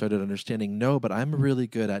when I started understanding, no, but I'm really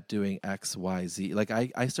good at doing X, Y, Z. Like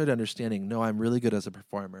I started understanding, no, I'm really good as a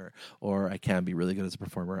performer, or I can be really good as a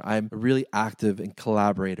performer. I'm a really active and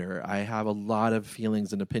collaborator. I have a lot of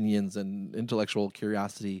feelings and opinions and intellectual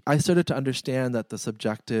curiosity. I started to understand that the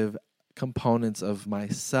subjective components of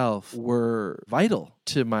myself were vital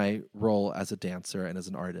to my role as a dancer and as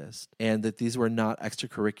an artist, and that these were not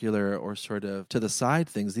extracurricular or sort of to the side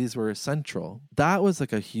things. These were central. That was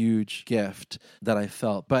like a huge gift that I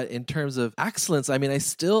felt. But in terms of excellence, I mean, I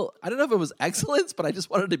don't know if it was excellence, but I just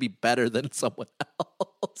wanted to be better than someone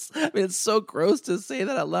else. I mean, it's so gross to say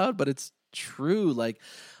that out loud, but it's true. Like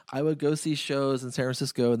I would go see shows in San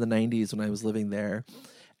Francisco in the 90s when I was living there,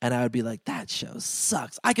 and I would be like, that show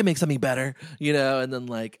sucks. I can make something better, and then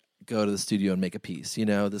like go to the studio and make a piece,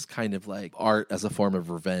 this kind of like art as a form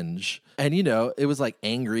of revenge. And, it was like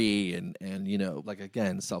angry and like,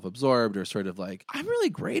 again, self-absorbed, or sort of like, I'm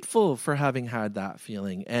really grateful for having had that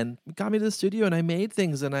feeling, and it got me to the studio and I made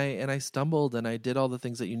things and I stumbled and I did all the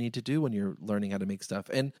things that you need to do when you're learning how to make stuff.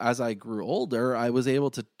 And as I grew older, I was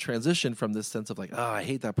able to transition from this sense of like, oh, I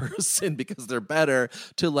hate that person because they're better,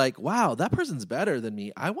 to like, wow, that person's better than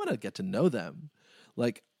me. I want to get to know them.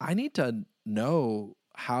 Like, I need to know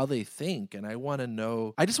how they think, and I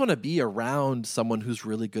just want to be around someone who's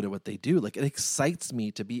really good at what they do. Like, it excites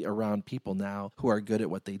me to be around people now who are good at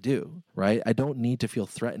what they do, right? I don't need to feel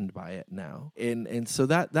threatened by it now. And so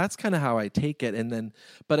that's kind of how I take it. And then,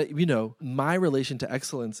 but my relation to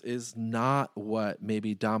excellence is not what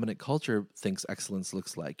maybe dominant culture thinks excellence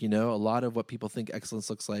looks like. A lot of what people think excellence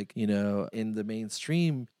looks like, in the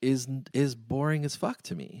mainstream is boring as fuck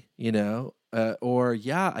to me,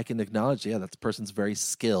 I can acknowledge, that person's very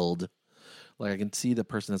skilled. Like I can see the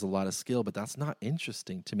person has a lot of skill, but that's not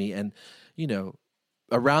interesting to me. And,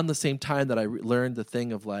 around the same time that I learned the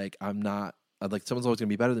thing of like, I'm not, like someone's always gonna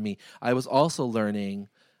be better than me, I was also learning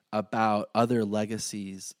about other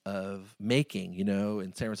legacies of making.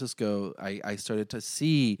 In San Francisco, I started to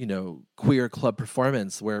see, queer club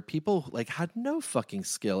performance where people like had no fucking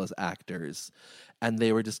skill as actors, and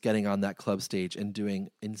they were just getting on that club stage and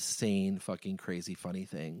doing insane fucking crazy funny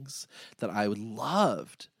things that I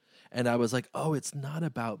loved. And I was like, oh, it's not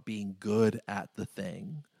about being good at the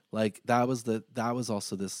thing. Like that was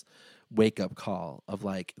also this wake-up call of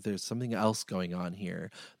like, there's something else going on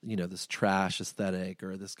here, this trash aesthetic,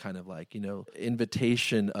 or this kind of like,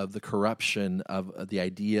 invitation of the corruption of the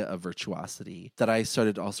idea of virtuosity that I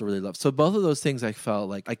started to also really love. So both of those things, I felt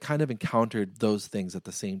like I kind of encountered those things at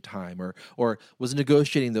the same time, or was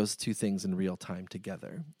negotiating those two things in real time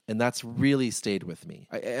together. And that's really stayed with me.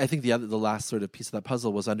 I think the last sort of piece of that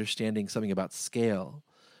puzzle was understanding something about scale,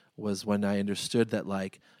 was when I understood that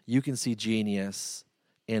like you can see genius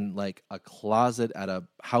in like a closet at a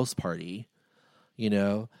house party,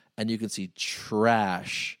 and you can see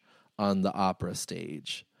trash on the opera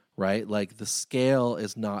stage, right? Like the scale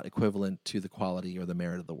is not equivalent to the quality or the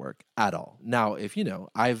merit of the work at all. Now, if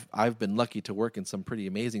I've been lucky to work in some pretty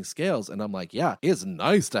amazing scales, and I'm like, yeah, it's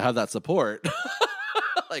nice to have that support.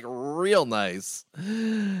 Like real nice.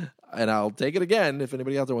 And I'll take it again if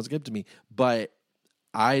anybody out there wants to give it to me. But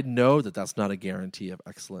I know that that's not a guarantee of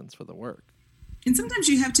excellence for the work. And sometimes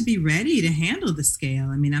you have to be ready to handle the scale.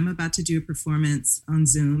 I mean, I'm about to do a performance on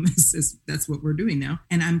Zoom. That's what we're doing now.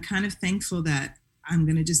 And I'm kind of thankful that I'm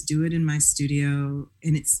going to just do it in my studio.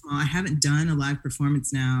 And it's small. I haven't done a live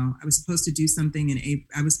performance now. I was supposed to do something in April.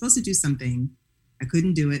 I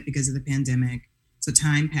couldn't do it because of the pandemic. So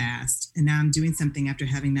time passed. And now I'm doing something after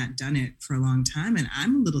having not done it for a long time. And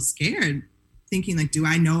I'm a little scared, thinking like, do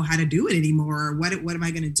I know how to do it anymore? Or what am I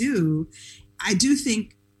going to do? I do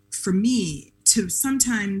think for me, to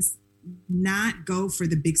sometimes not go for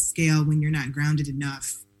the big scale when you're not grounded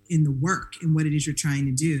enough in the work and what it is you're trying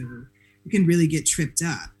to do, you can really get tripped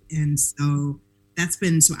up. And so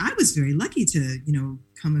I was very lucky to,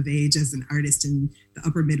 come of age as an artist in the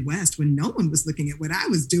upper Midwest when no one was looking at what I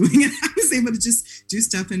was doing. And I was able to just do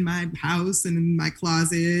stuff in my house and in my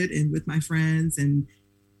closet and with my friends and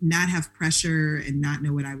not have pressure and not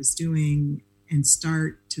know what I was doing. And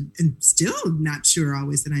still not sure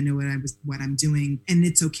always that I know what I'm doing. And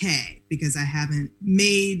it's okay because I haven't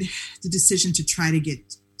made the decision to try to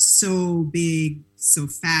get so big, so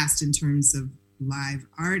fast in terms of live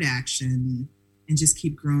art action and just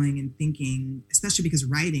keep growing and thinking, especially because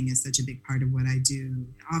writing is such a big part of what I do.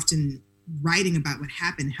 Often writing about what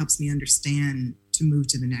happened helps me understand to move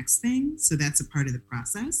to the next thing. So that's a part of the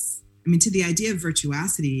process. I mean, to the idea of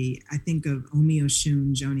virtuosity, I think of Omi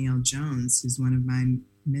Oshun Joni L. Jones, who's one of my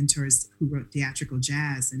mentors who wrote theatrical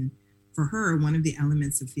jazz. And for her, one of the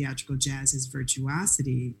elements of theatrical jazz is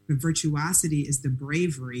virtuosity. But virtuosity is the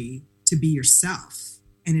bravery to be yourself.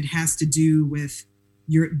 And it has to do with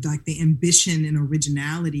the ambition and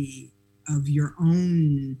originality of your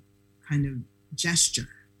own kind of gesture,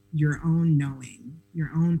 your own knowing, your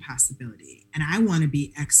own possibility. And I want to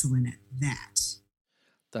be excellent at that.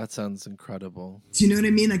 That sounds incredible. Do you know what I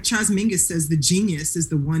mean? Like Charles Mingus says, the genius is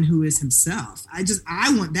the one who is himself. I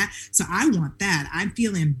want that. So I want that. I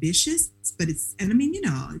feel ambitious, but it's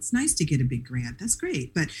nice to get a big grant. That's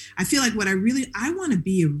great. But I feel like I want to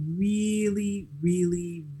be a really,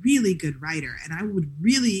 really, really good writer. And I would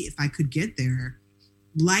really, if I could get there,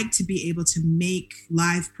 like to be able to make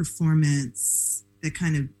live performance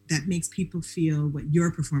that makes people feel what your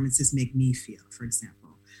performances make me feel, for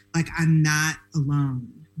example. Like I'm not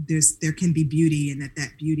alone. There can be beauty, and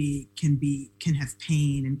that beauty can have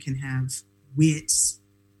pain and can have wit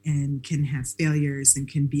and can have failures and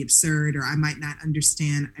can be absurd, or I might not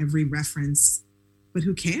understand every reference, but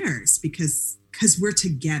who cares? Because we're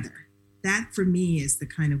together. That for me is the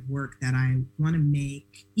kind of work that I want to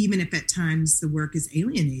make, even if at times the work is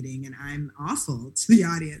alienating and I'm awful to the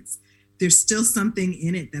audience. There's still something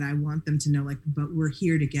in it that I want them to know, like, but we're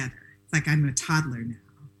here together. It's like I'm a toddler now,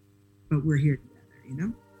 but we're here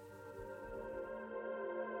together,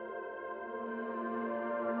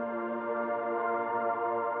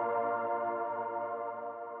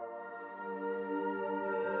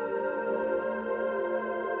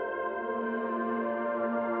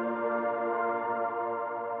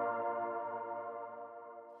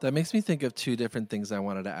 That makes me think of two different things I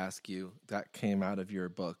wanted to ask you that came out of your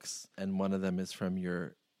books. And one of them is from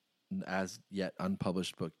your as yet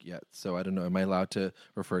unpublished book yet. So I don't know, am I allowed to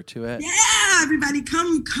refer to it? Yeah, everybody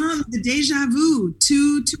come. The Deja Vu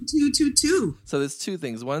 22222. So there's two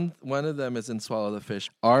things. One of them is in Swallow the Fish.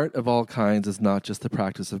 Art of all kinds is not just the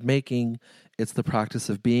practice of making, it's the practice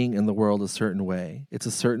of being in the world a certain way. It's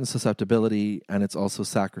a certain susceptibility, and it's also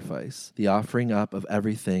sacrifice. The offering up of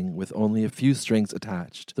everything with only a few strings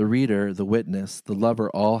attached. The reader, the witness, the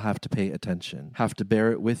lover all have to pay attention, have to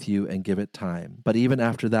bear it with you and give it time. But even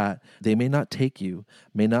after that, they may not take you,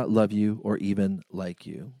 may not love you, or even like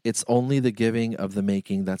you. It's only the giving of the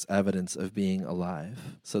making that's evidence of being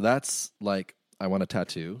alive. So that's like I want a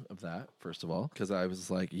tattoo of that, first of all, because I was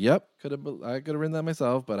like, yep, I could have written that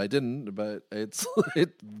myself, but I didn't. But it's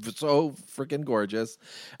so freaking gorgeous.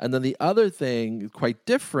 And then the other thing, quite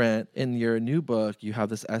different, in your new book, you have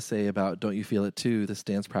this essay about Don't You Feel It Too, this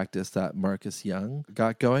dance practice that Marcus Young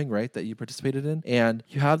got going, right, that you participated in. And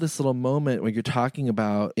you have this little moment where you're talking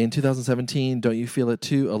about, in 2017, Don't You Feel It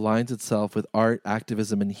Too aligns itself with art,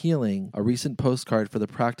 activism, and healing. A recent postcard for the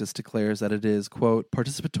practice declares that it is, quote,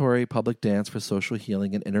 participatory public dance for social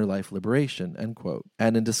healing and inner life liberation, end quote.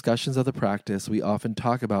 And in discussions of the practice, we often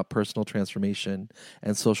talk about personal transformation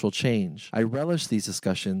and social change. I relish these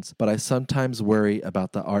discussions, but I sometimes worry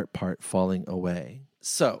about the art part falling away.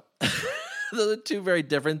 So, those are two very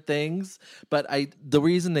different things, but the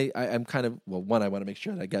reason I'm kind of, well, one, I want to make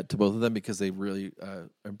sure that I get to both of them because they really are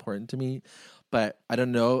important to me. But I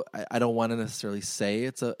don't know. I don't want to necessarily say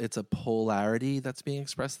it's a polarity that's being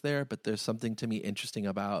expressed there, but there's something to me interesting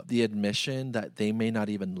about the admission that they may not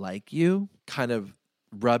even like you, kind of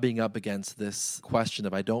rubbing up against this question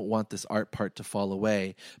of I don't want this art part to fall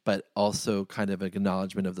away, but also kind of an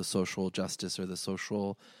acknowledgement of the social justice or the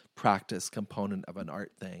social practice component of an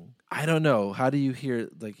art thing. I don't know. How do you hear,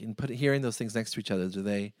 like, hearing those things next to each other?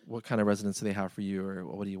 What kind of resonance do they have for you, or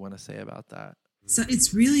what do you want to say about that? So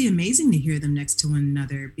it's really amazing to hear them next to one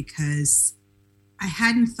another because I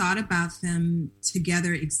hadn't thought about them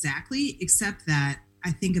together exactly, except that I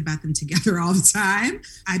think about them together all the time.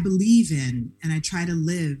 I believe in, and I try to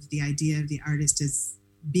live the idea of the artist as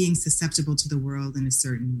being susceptible to the world in a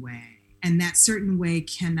certain way. And that certain way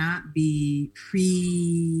cannot be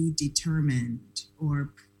predetermined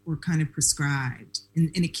or kind of prescribed. And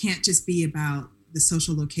it can't just be about the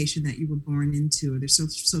social location that you were born into or the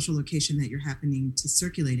social location that you're happening to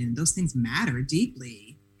circulate in. Those things matter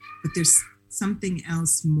deeply, but there's something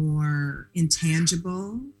else more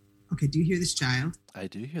intangible. Okay, do you hear this child? I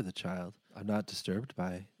do hear the child. I'm not disturbed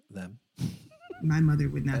by them. My mother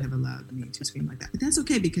would not have allowed me to scream like that. But that's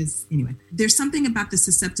okay because, anyway, there's something about the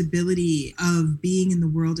susceptibility of being in the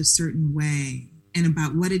world a certain way and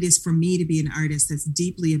about what it is for me to be an artist that's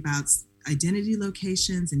deeply about identity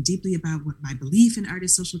locations and deeply about what my belief in art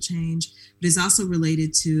is social change, but is also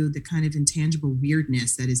related to the kind of intangible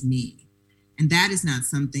weirdness that is me. And that is not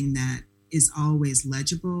something that is always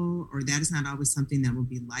legible, or that is not always something that will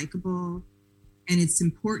be likable. And it's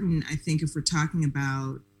important, I think, if we're talking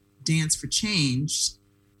about dance for change,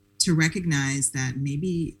 to recognize that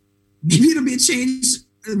maybe it'll be a change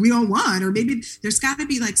we don't want, or maybe there's got to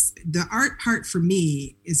be, like, the art part for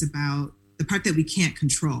me is about the part that we can't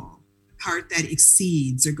control, the part that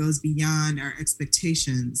exceeds or goes beyond our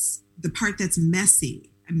expectations, the part that's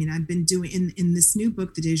messy. I mean, I've been doing, in this new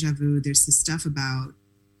book, The Deja Vu, there's this stuff about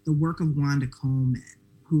the work of Wanda Coleman,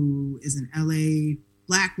 who is an LA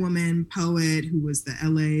Black woman poet, who was the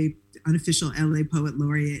unofficial LA Poet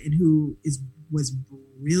Laureate, and who was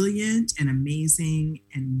brilliant and amazing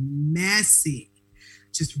and messy,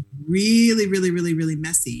 just really, really, really, really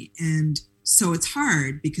messy. And so it's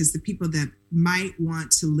hard because the people that might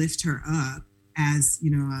want to lift her up as,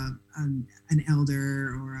 you know, an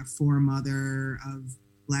elder or a foremother of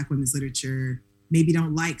Black women's literature maybe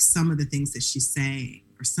don't like some of the things that she's saying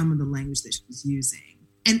or some of the language that she's using.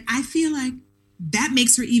 And I feel like that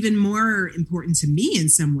makes her even more important to me in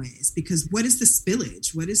some ways, because what is the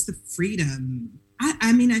spillage? What is the freedom?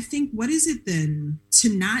 I mean, I think, what is it then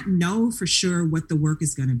to not know for sure what the work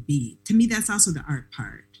is going to be? To me, that's also the art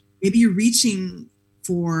part. Maybe you're reaching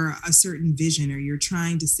for a certain vision, or you're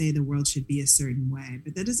trying to say the world should be a certain way,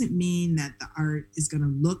 but that doesn't mean that the art is going to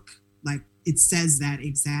look like it says that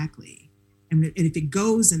exactly. And if it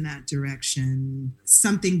goes in that direction,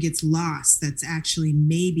 something gets lost that's actually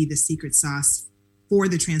maybe the secret sauce for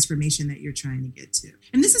the transformation that you're trying to get to.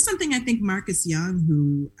 And this is something I think Marcus Young,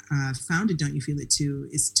 who founded Don't You Feel It Too,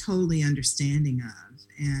 is totally understanding of,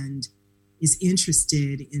 and is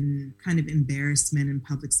interested in kind of embarrassment in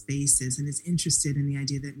public spaces, and is interested in the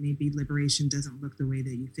idea that maybe liberation doesn't look the way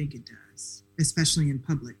that you think it does, especially in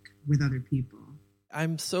public with other people.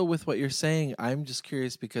 I'm so with what you're saying. I'm just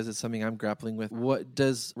curious because it's something I'm grappling with. What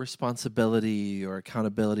does responsibility or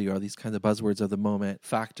accountability or these kinds of buzzwords of the moment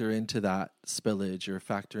factor into that spillage or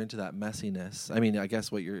factor into that messiness? I mean, I guess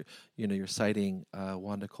what you're citing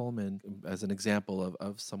Wanda Coleman as an example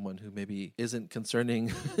of someone who maybe isn't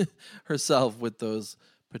concerning herself with those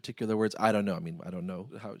particular words. I don't know. I mean, I don't know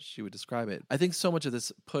how she would describe it. I think so much of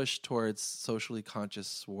this push towards socially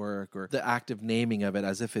conscious work, or the active naming of it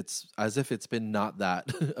as if it's been not that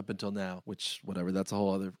up until now, which, whatever, that's a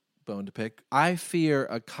whole other bone to pick. I fear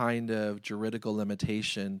a kind of juridical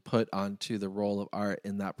limitation put onto the role of art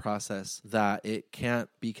in that process that it can't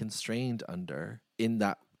be constrained under in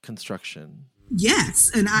that construction.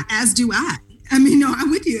 Yes, and as do I. I mean, no, I'm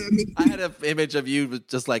with you. I mean, I had an image of you with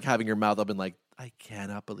just like having your mouth open, like, I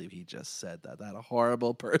cannot believe he just said that. That a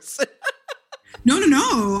horrible person.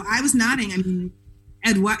 No. I was nodding. I mean,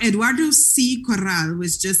 Eduardo C. Corral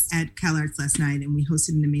was just at CalArts last night, and we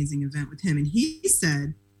hosted an amazing event with him. And he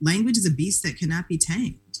said, language is a beast that cannot be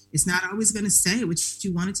tamed. It's not always going to say what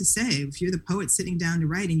you want it to say. If you're the poet sitting down to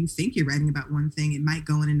write and you think you're writing about one thing, it might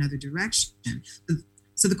go in another direction.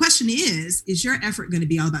 So the question is your effort going to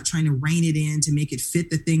be all about trying to rein it in to make it fit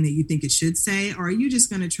the thing that you think it should say? Or are you just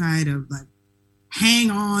going to try to like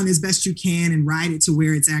hang on as best you can and ride it to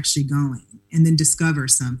where it's actually going and then discover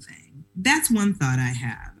something? That's one thought I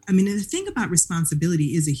have. I mean, the thing about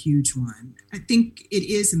responsibility is a huge one. I think it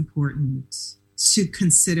is important to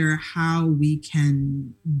consider how we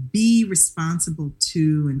can be responsible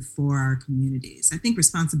to and for our communities. I think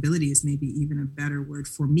responsibility is maybe even a better word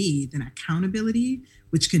for me than accountability,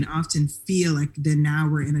 which can often feel like then now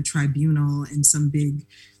we're in a tribunal in some big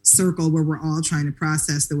circle where we're all trying to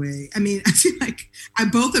process the way. I mean, I feel like I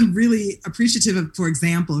both am really appreciative of, for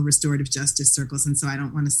example, restorative justice circles. And so I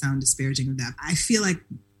don't want to sound disparaging of that. I feel like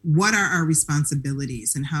what are our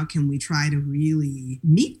responsibilities and how can we try to really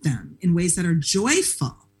meet them in ways that are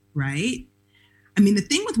joyful, right? I mean, the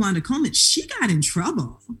thing with Wanda Coleman, she got in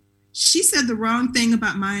trouble. She said the wrong thing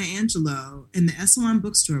about Maya Angelou, and the Esalen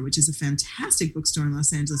bookstore, which is a fantastic bookstore in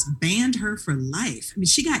Los Angeles, banned her for life. I mean,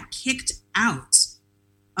 she got kicked out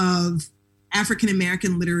of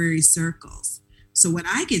African-American literary circles. So what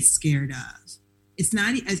I get scared of, it's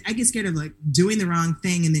not, I get scared of like doing the wrong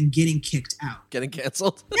thing and then getting kicked out. Getting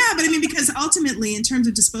canceled? Yeah, but I mean, because ultimately, in terms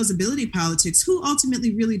of disposability politics, who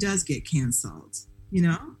ultimately really does get canceled? You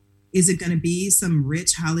know? Is it going to be some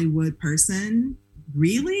rich Hollywood person?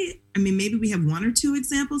 Really? I mean, maybe we have one or two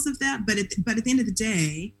examples of that, but at the end of the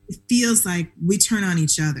day, it feels like we turn on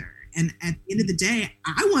each other. And at the end of the day,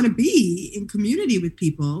 I want to be in community with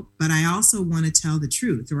people, but I also want to tell the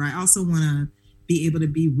truth, or I also want to be able to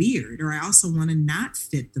be weird, or I also want to not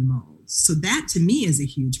fit the mold. So that to me is a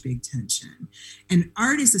huge, big tension. And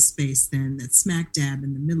art is a space then that's smack dab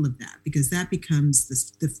in the middle of that, because that becomes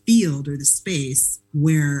the field or the space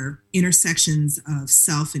where intersections of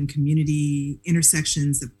self and community,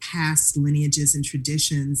 intersections of past lineages and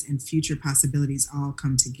traditions and future possibilities all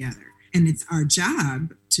come together. And it's our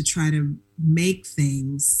job to try to make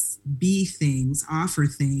things, be things, offer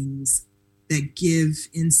things that give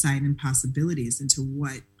insight and possibilities into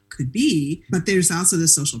what could be. But there's also the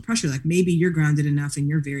social pressure, like maybe you're grounded enough in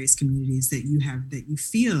your various communities that you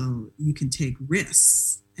feel you can take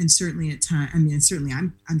risks. And certainly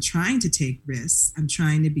I'm trying to take risks. I'm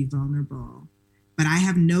trying to be vulnerable. But I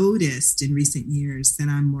have noticed in recent years that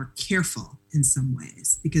I'm more careful in some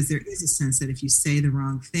ways, because there is a sense that if you say the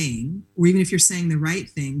wrong thing, or even if you're saying the right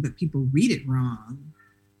thing, but people read it wrong,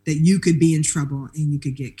 that you could be in trouble and you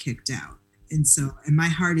could get kicked out. And my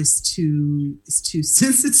heart is too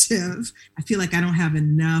sensitive. I feel like I don't have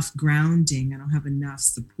enough grounding. I don't have enough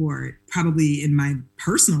support, probably in my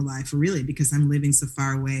personal life, really, because I'm living so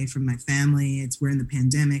far away from my family. We're in the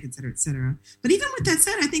pandemic, et cetera, et cetera. But even with that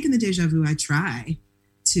said, I think in the Deja Vu, I try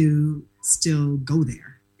to still go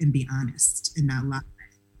there and be honest and not lie.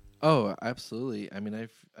 Oh, absolutely. I mean,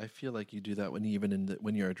 I feel like you do that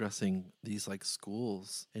when you're addressing these like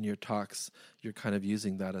schools in your talks, you're kind of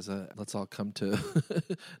using that as a let's all come to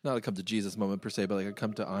not a come to Jesus moment per se, but like a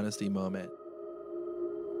come to honesty moment.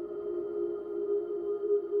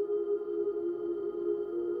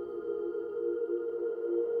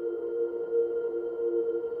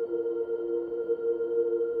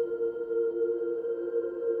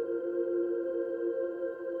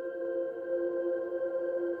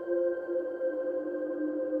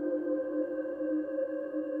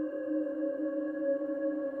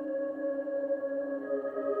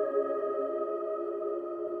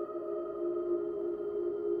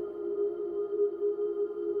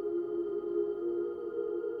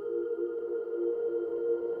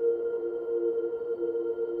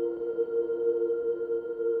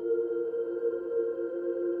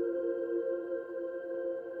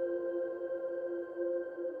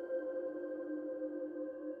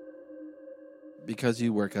 Because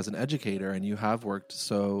you work as an educator and you have worked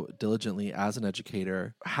so diligently as an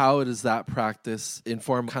educator, how does that practice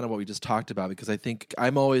inform kind of what we just talked about? Because I think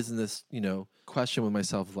I'm always in this, question with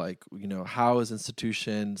myself, like, how is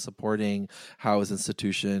institution supporting? How is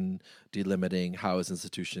institution delimiting? How is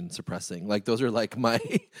institution suppressing? Like, those are like my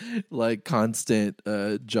like constant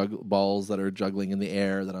balls that are juggling in the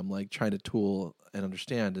air that I'm like trying to tool and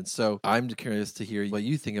understand. And so I'm curious to hear what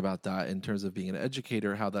you think about that in terms of being an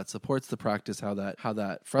educator, how that supports the practice, how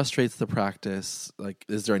that frustrates the practice. Like,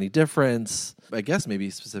 is there any difference? I guess maybe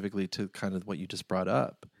specifically to kind of what you just brought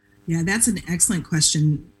up. Yeah, that's an excellent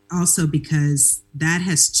question. Also, because that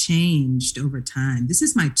has changed over time. This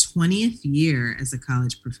is my 20th year as a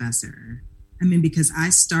college professor. I mean, because I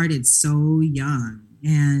started so young.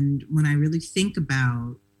 And when I really think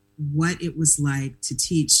about what it was like to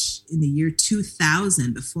teach in the year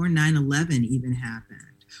 2000, before 9/11 even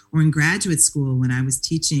happened, or in graduate school when I was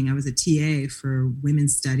teaching, I was a TA for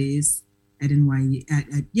women's studies at NYU, at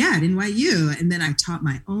NYU. And then I taught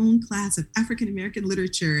my own class of African-American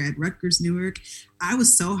literature at Rutgers Newark. I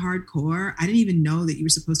was so hardcore. I didn't even know that you were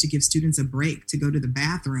supposed to give students a break to go to the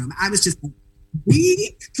bathroom. I was just like,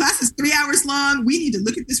 class is 3 hours long. We need to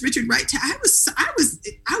look at this Richard Wright. I was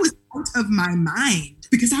out of my mind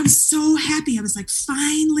because I was so happy. I was like,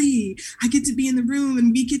 finally, I get to be in the room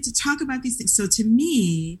and we get to talk about these things. So to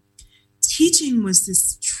me, teaching was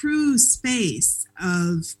this true space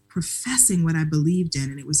of professing what I believed in.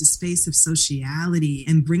 And it was a space of sociality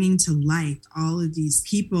and bringing to life all of these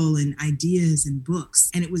people and ideas and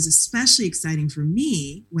books. And it was especially exciting for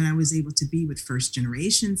me when I was able to be with first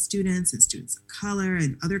generation students and students of color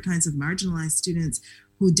and other kinds of marginalized students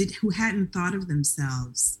who hadn't thought of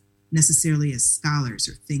themselves necessarily as scholars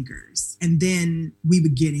or thinkers. And then we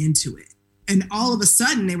would get into it. And all of a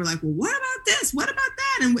sudden they were like, well, what about this? What about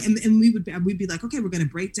that? And we'd be like, okay, we're going to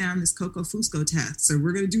break down this Coco Fusco test, or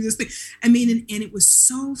we're going to do this thing. I mean, and it was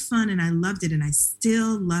so fun and I loved it. And I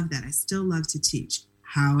still love that. I still love to teach.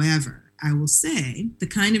 However, I will say the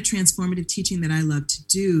kind of transformative teaching that I love to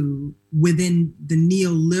do within the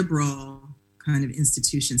neoliberal kind of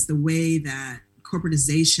institutions, the way that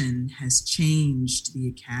corporatization has changed the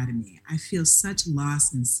academy, I feel such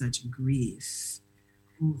loss and such grief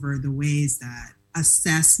over the ways that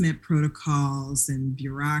assessment protocols and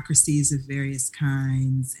bureaucracies of various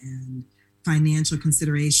kinds and financial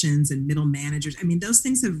considerations and middle managers, I mean, those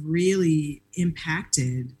things have really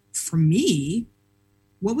impacted, for me,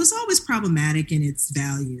 what was always problematic in its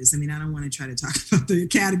values. I mean, I don't want to try to talk about the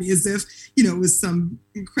academy as if, it was some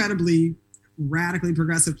incredibly radically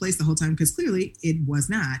progressive place the whole time, because clearly it was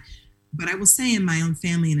not. But I will say in my own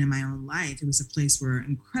family and in my own life, it was a place where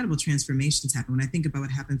incredible transformations happened. When I think about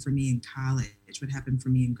what happened for me in college, what happened for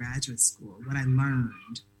me in graduate school, what I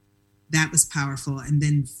learned, that was powerful. And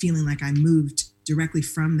then feeling like I moved directly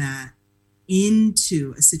from that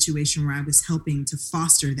into a situation where I was helping to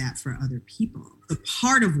foster that for other people. The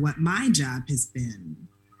part of what my job has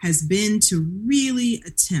been to really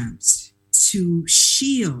attempt to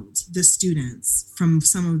shield the students from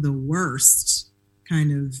some of the worst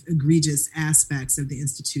kind of egregious aspects of the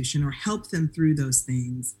institution, or help them through those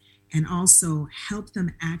things, and also help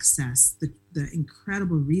them access the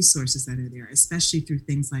incredible resources that are there, especially through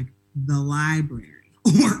things like the library,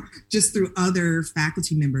 or just through other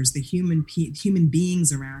faculty members, the human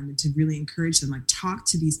beings around, and to really encourage them, like, talk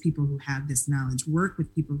to these people who have this knowledge, work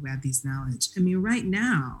with people who have these knowledge. I mean, right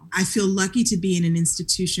now, I feel lucky to be in an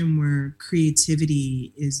institution where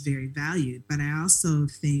creativity is very valued, but I also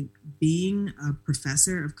think being a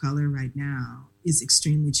professor of color right now is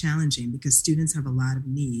extremely challenging because students have a lot of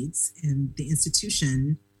needs and the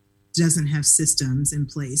institution doesn't have systems in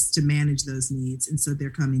place to manage those needs. And so they're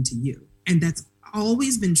coming to you. And that's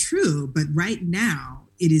always been true, but right now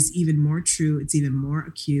it is even more true. It's even more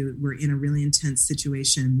acute. We're in a really intense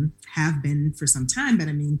situation, have been for some time, but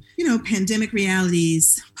I mean, pandemic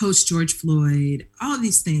realities, post George Floyd, all of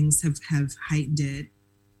these things have heightened it.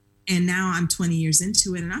 And now I'm 20 years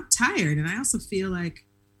into it and I'm tired. And I also feel like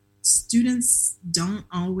students don't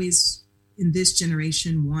always in this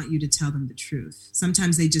generation want you to tell them the truth.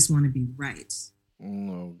 Sometimes they just want to be right.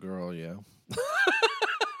 Oh, girl, yeah.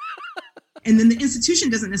 And then the institution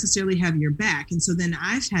doesn't necessarily have your back. And so then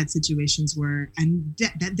I've had situations where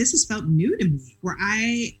that this has felt new to me, where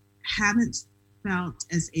I haven't felt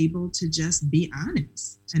as able to just be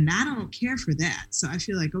honest. And I don't care for that. So I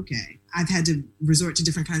feel like, okay, I've had to resort to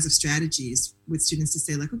different kinds of strategies with students to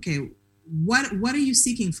say, like, okay, what are you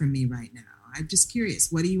seeking from me right now? I'm just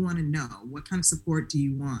curious. What do you want to know? What kind of support do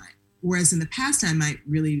you want? Whereas in the past, I might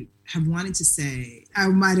really have wanted to say, I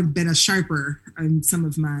might have been a sharper on some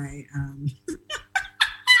of my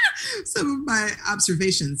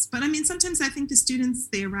observations. But I mean, sometimes I think the students,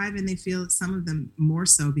 they arrive and they feel, some of them more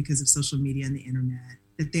so because of social media and the internet,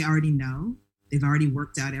 that they already know, they've already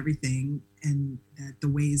worked out everything, and that the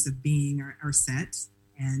ways of being are set,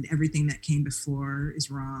 and everything that came before is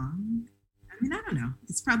wrong. I mean, I don't know.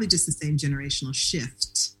 It's probably just the same generational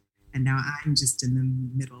shift. And now I'm just in the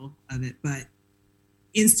middle of it. But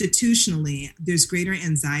institutionally, there's greater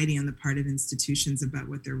anxiety on the part of institutions about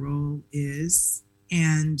what their role is.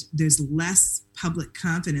 And there's less public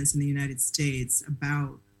confidence in the United States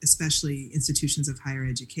about especially institutions of higher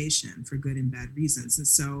education for good and bad reasons. And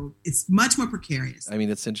so it's much more precarious. I mean,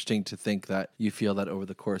 it's interesting to think that you feel that over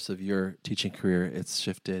the course of your teaching career, it's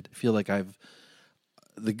shifted. I feel like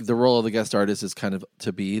the role of the guest artist is kind of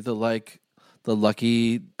to be the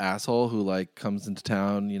lucky asshole who like comes into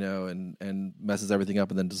town, and messes everything up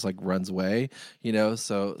and then just like runs away,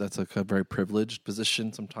 so that's a very privileged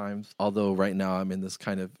position sometimes. Although right now I'm in this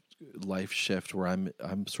kind of life shift where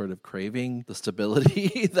I'm sort of craving the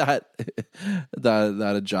stability that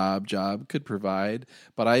a job could provide,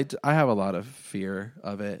 but I have a lot of fear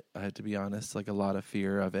of it. I have to be honest, like a lot of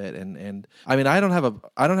fear of it, and I mean I don't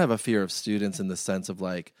have a fear of students in the sense of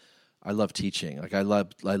like I love teaching, like I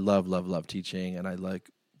love teaching, and I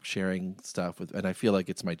like sharing stuff with, and I feel like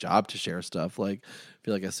it's my job to share stuff. Like I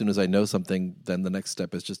feel like as soon as I know something, then the next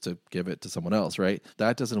step is just to give it to someone else, right?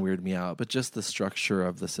 That doesn't weird me out, but just the structure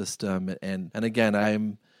of the system, and again,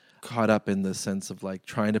 I'm caught up in the sense of like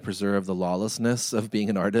trying to preserve the lawlessness of being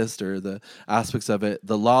an artist, or the aspects of it,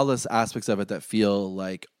 the lawless aspects of it that feel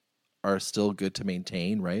like are still good to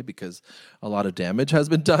maintain, right? Because a lot of damage has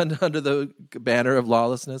been done under the banner of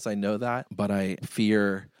lawlessness. I know that, but I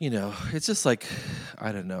fear, it's just like,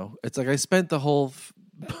 I don't know. It's like I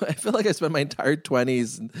feel like I spent my entire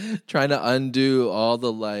 20s trying to undo all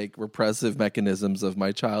the like repressive mechanisms of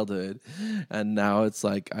my childhood. And now it's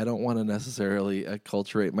like, I don't want to necessarily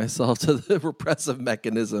acculturate myself to the repressive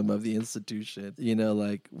mechanism of the institution.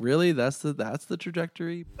 Like really, that's the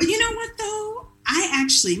trajectory. But you know what though?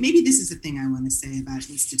 Maybe this is the thing I want to say about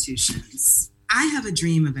institutions. I have a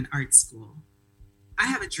dream of an art school. I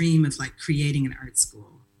have a dream of like creating an art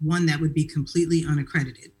school, one that would be completely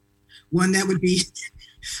unaccredited, one that would be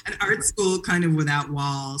an art school kind of without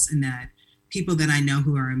walls, and that people that I know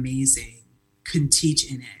who are amazing can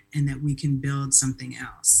teach in it, and that we can build something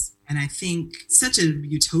else. And I think such a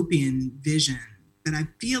utopian vision, but I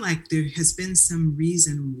feel like there has been some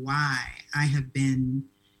reason why I have been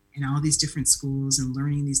in all these different schools and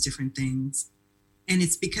learning these different things. And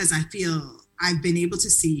it's because I feel I've been able to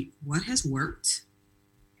see what has worked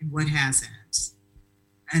and what hasn't.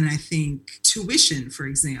 And I think tuition, for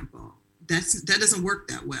example, that doesn't work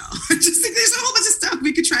that well. I just think there's a whole bunch of stuff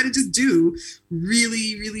we could try to just do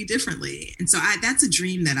really, really differently. And so that's a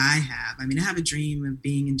dream that I have. I mean, I have a dream of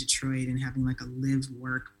being in Detroit and having like a live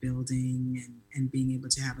work building, and being able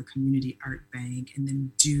to have a community art bank, and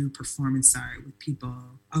then do performance art with people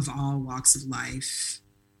of all walks of life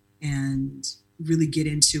and really get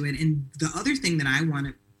into it. And the other thing that I want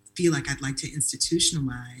to feel like I'd like to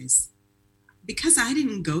institutionalize, because I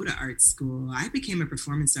didn't go to art school, I became a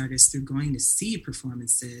performance artist through going to see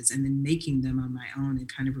performances and then making them on my own and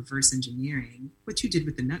kind of reverse engineering what you did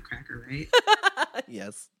with the Nutcracker, right?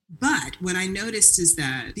 Yes. But what I noticed is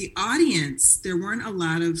that the audience, there weren't a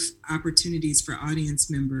lot of opportunities for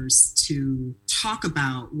audience members to talk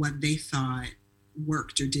about what they thought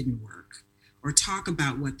worked or didn't work, or talk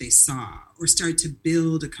about what they saw, or start to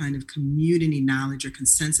build a kind of community knowledge or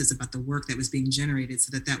consensus about the work that was being generated,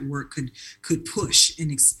 so that that work could push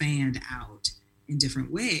and expand out in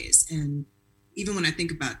different ways. And even when I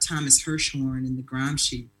think about Thomas Hirschhorn and the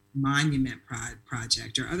Gramsci Monument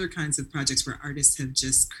Project, or other kinds of projects where artists have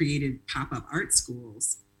just created pop-up art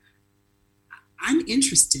schools, I'm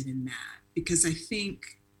interested in that, because I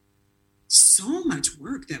think so much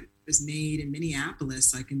work that was made in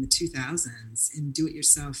Minneapolis, like in the 2000s, in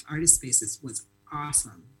do-it-yourself artist spaces was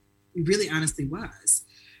awesome. It really honestly was.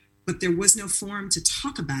 But there was no forum to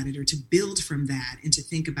talk about it or to build from that and to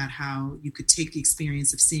think about how you could take the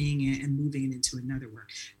experience of seeing it and moving it into another work.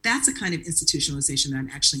 That's a kind of institutionalization that I'm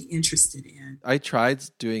actually interested in. I tried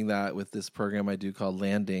doing that with this program I do called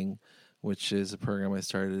Landing, which is a program I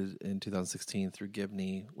started in 2016 through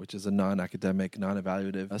Gibney, which is a non-academic,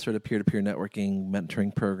 non-evaluative, sort of peer-to-peer networking,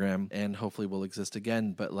 mentoring program, and hopefully will exist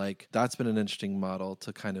again. But like that's been an interesting model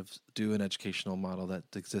to kind of do an educational model that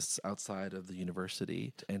exists outside of the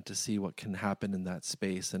university, and to see what can happen in that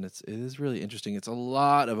space. And it is really interesting. It's a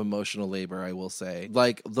lot of emotional labor, I will say.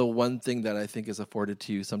 Like the one thing that I think is afforded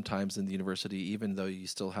to you sometimes in the university, even though you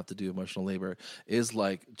still have to do emotional labor, is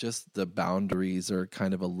like just the boundaries are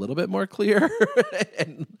kind of a little bit more clear.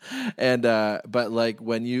 But like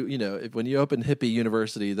when when you open hippie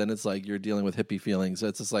university, then it's like you're dealing with hippie feelings. So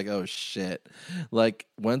it's just like, oh shit. Like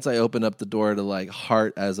once I open up the door to like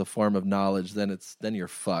heart as a form of knowledge, then you're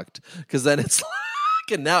fucked. Because then it's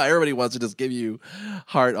like, and now everybody wants to just give you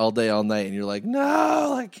heart all day, all night, and you're like,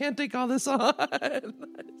 no, I can't take all this on.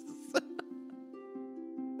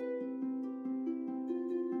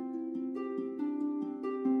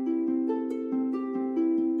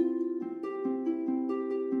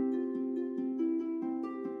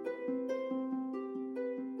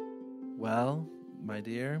 Well, my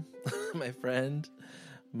dear, my friend,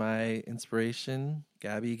 my inspiration,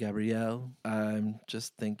 Gabrielle,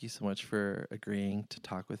 just thank you so much for agreeing to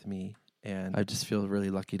talk with me. And I just feel really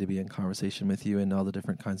lucky to be in conversation with you and all the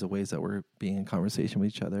different kinds of ways that we're being in conversation with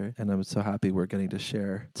each other. And I'm so happy we're getting to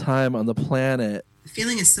share time on the planet. The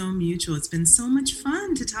feeling is so mutual. It's been so much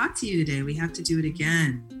fun to talk to you today. We have to do it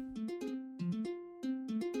again.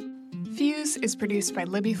 Fuse is produced by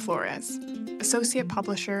Libby Flores, associate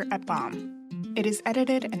publisher at Bomb. It is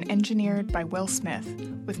edited and engineered by Will Smith,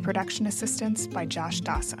 with production assistance by Josh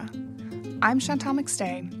Dassa. I'm Chantal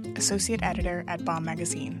McStay, associate editor at Bomb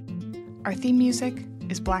Magazine. Our theme music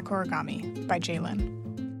is Black Origami by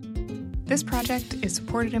Jalen. This project is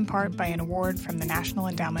supported in part by an award from the National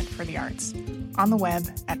Endowment for the Arts, on the web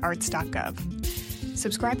at arts.gov.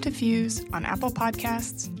 Subscribe to Fuse on Apple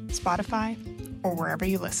Podcasts, Spotify, or wherever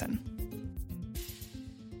you listen.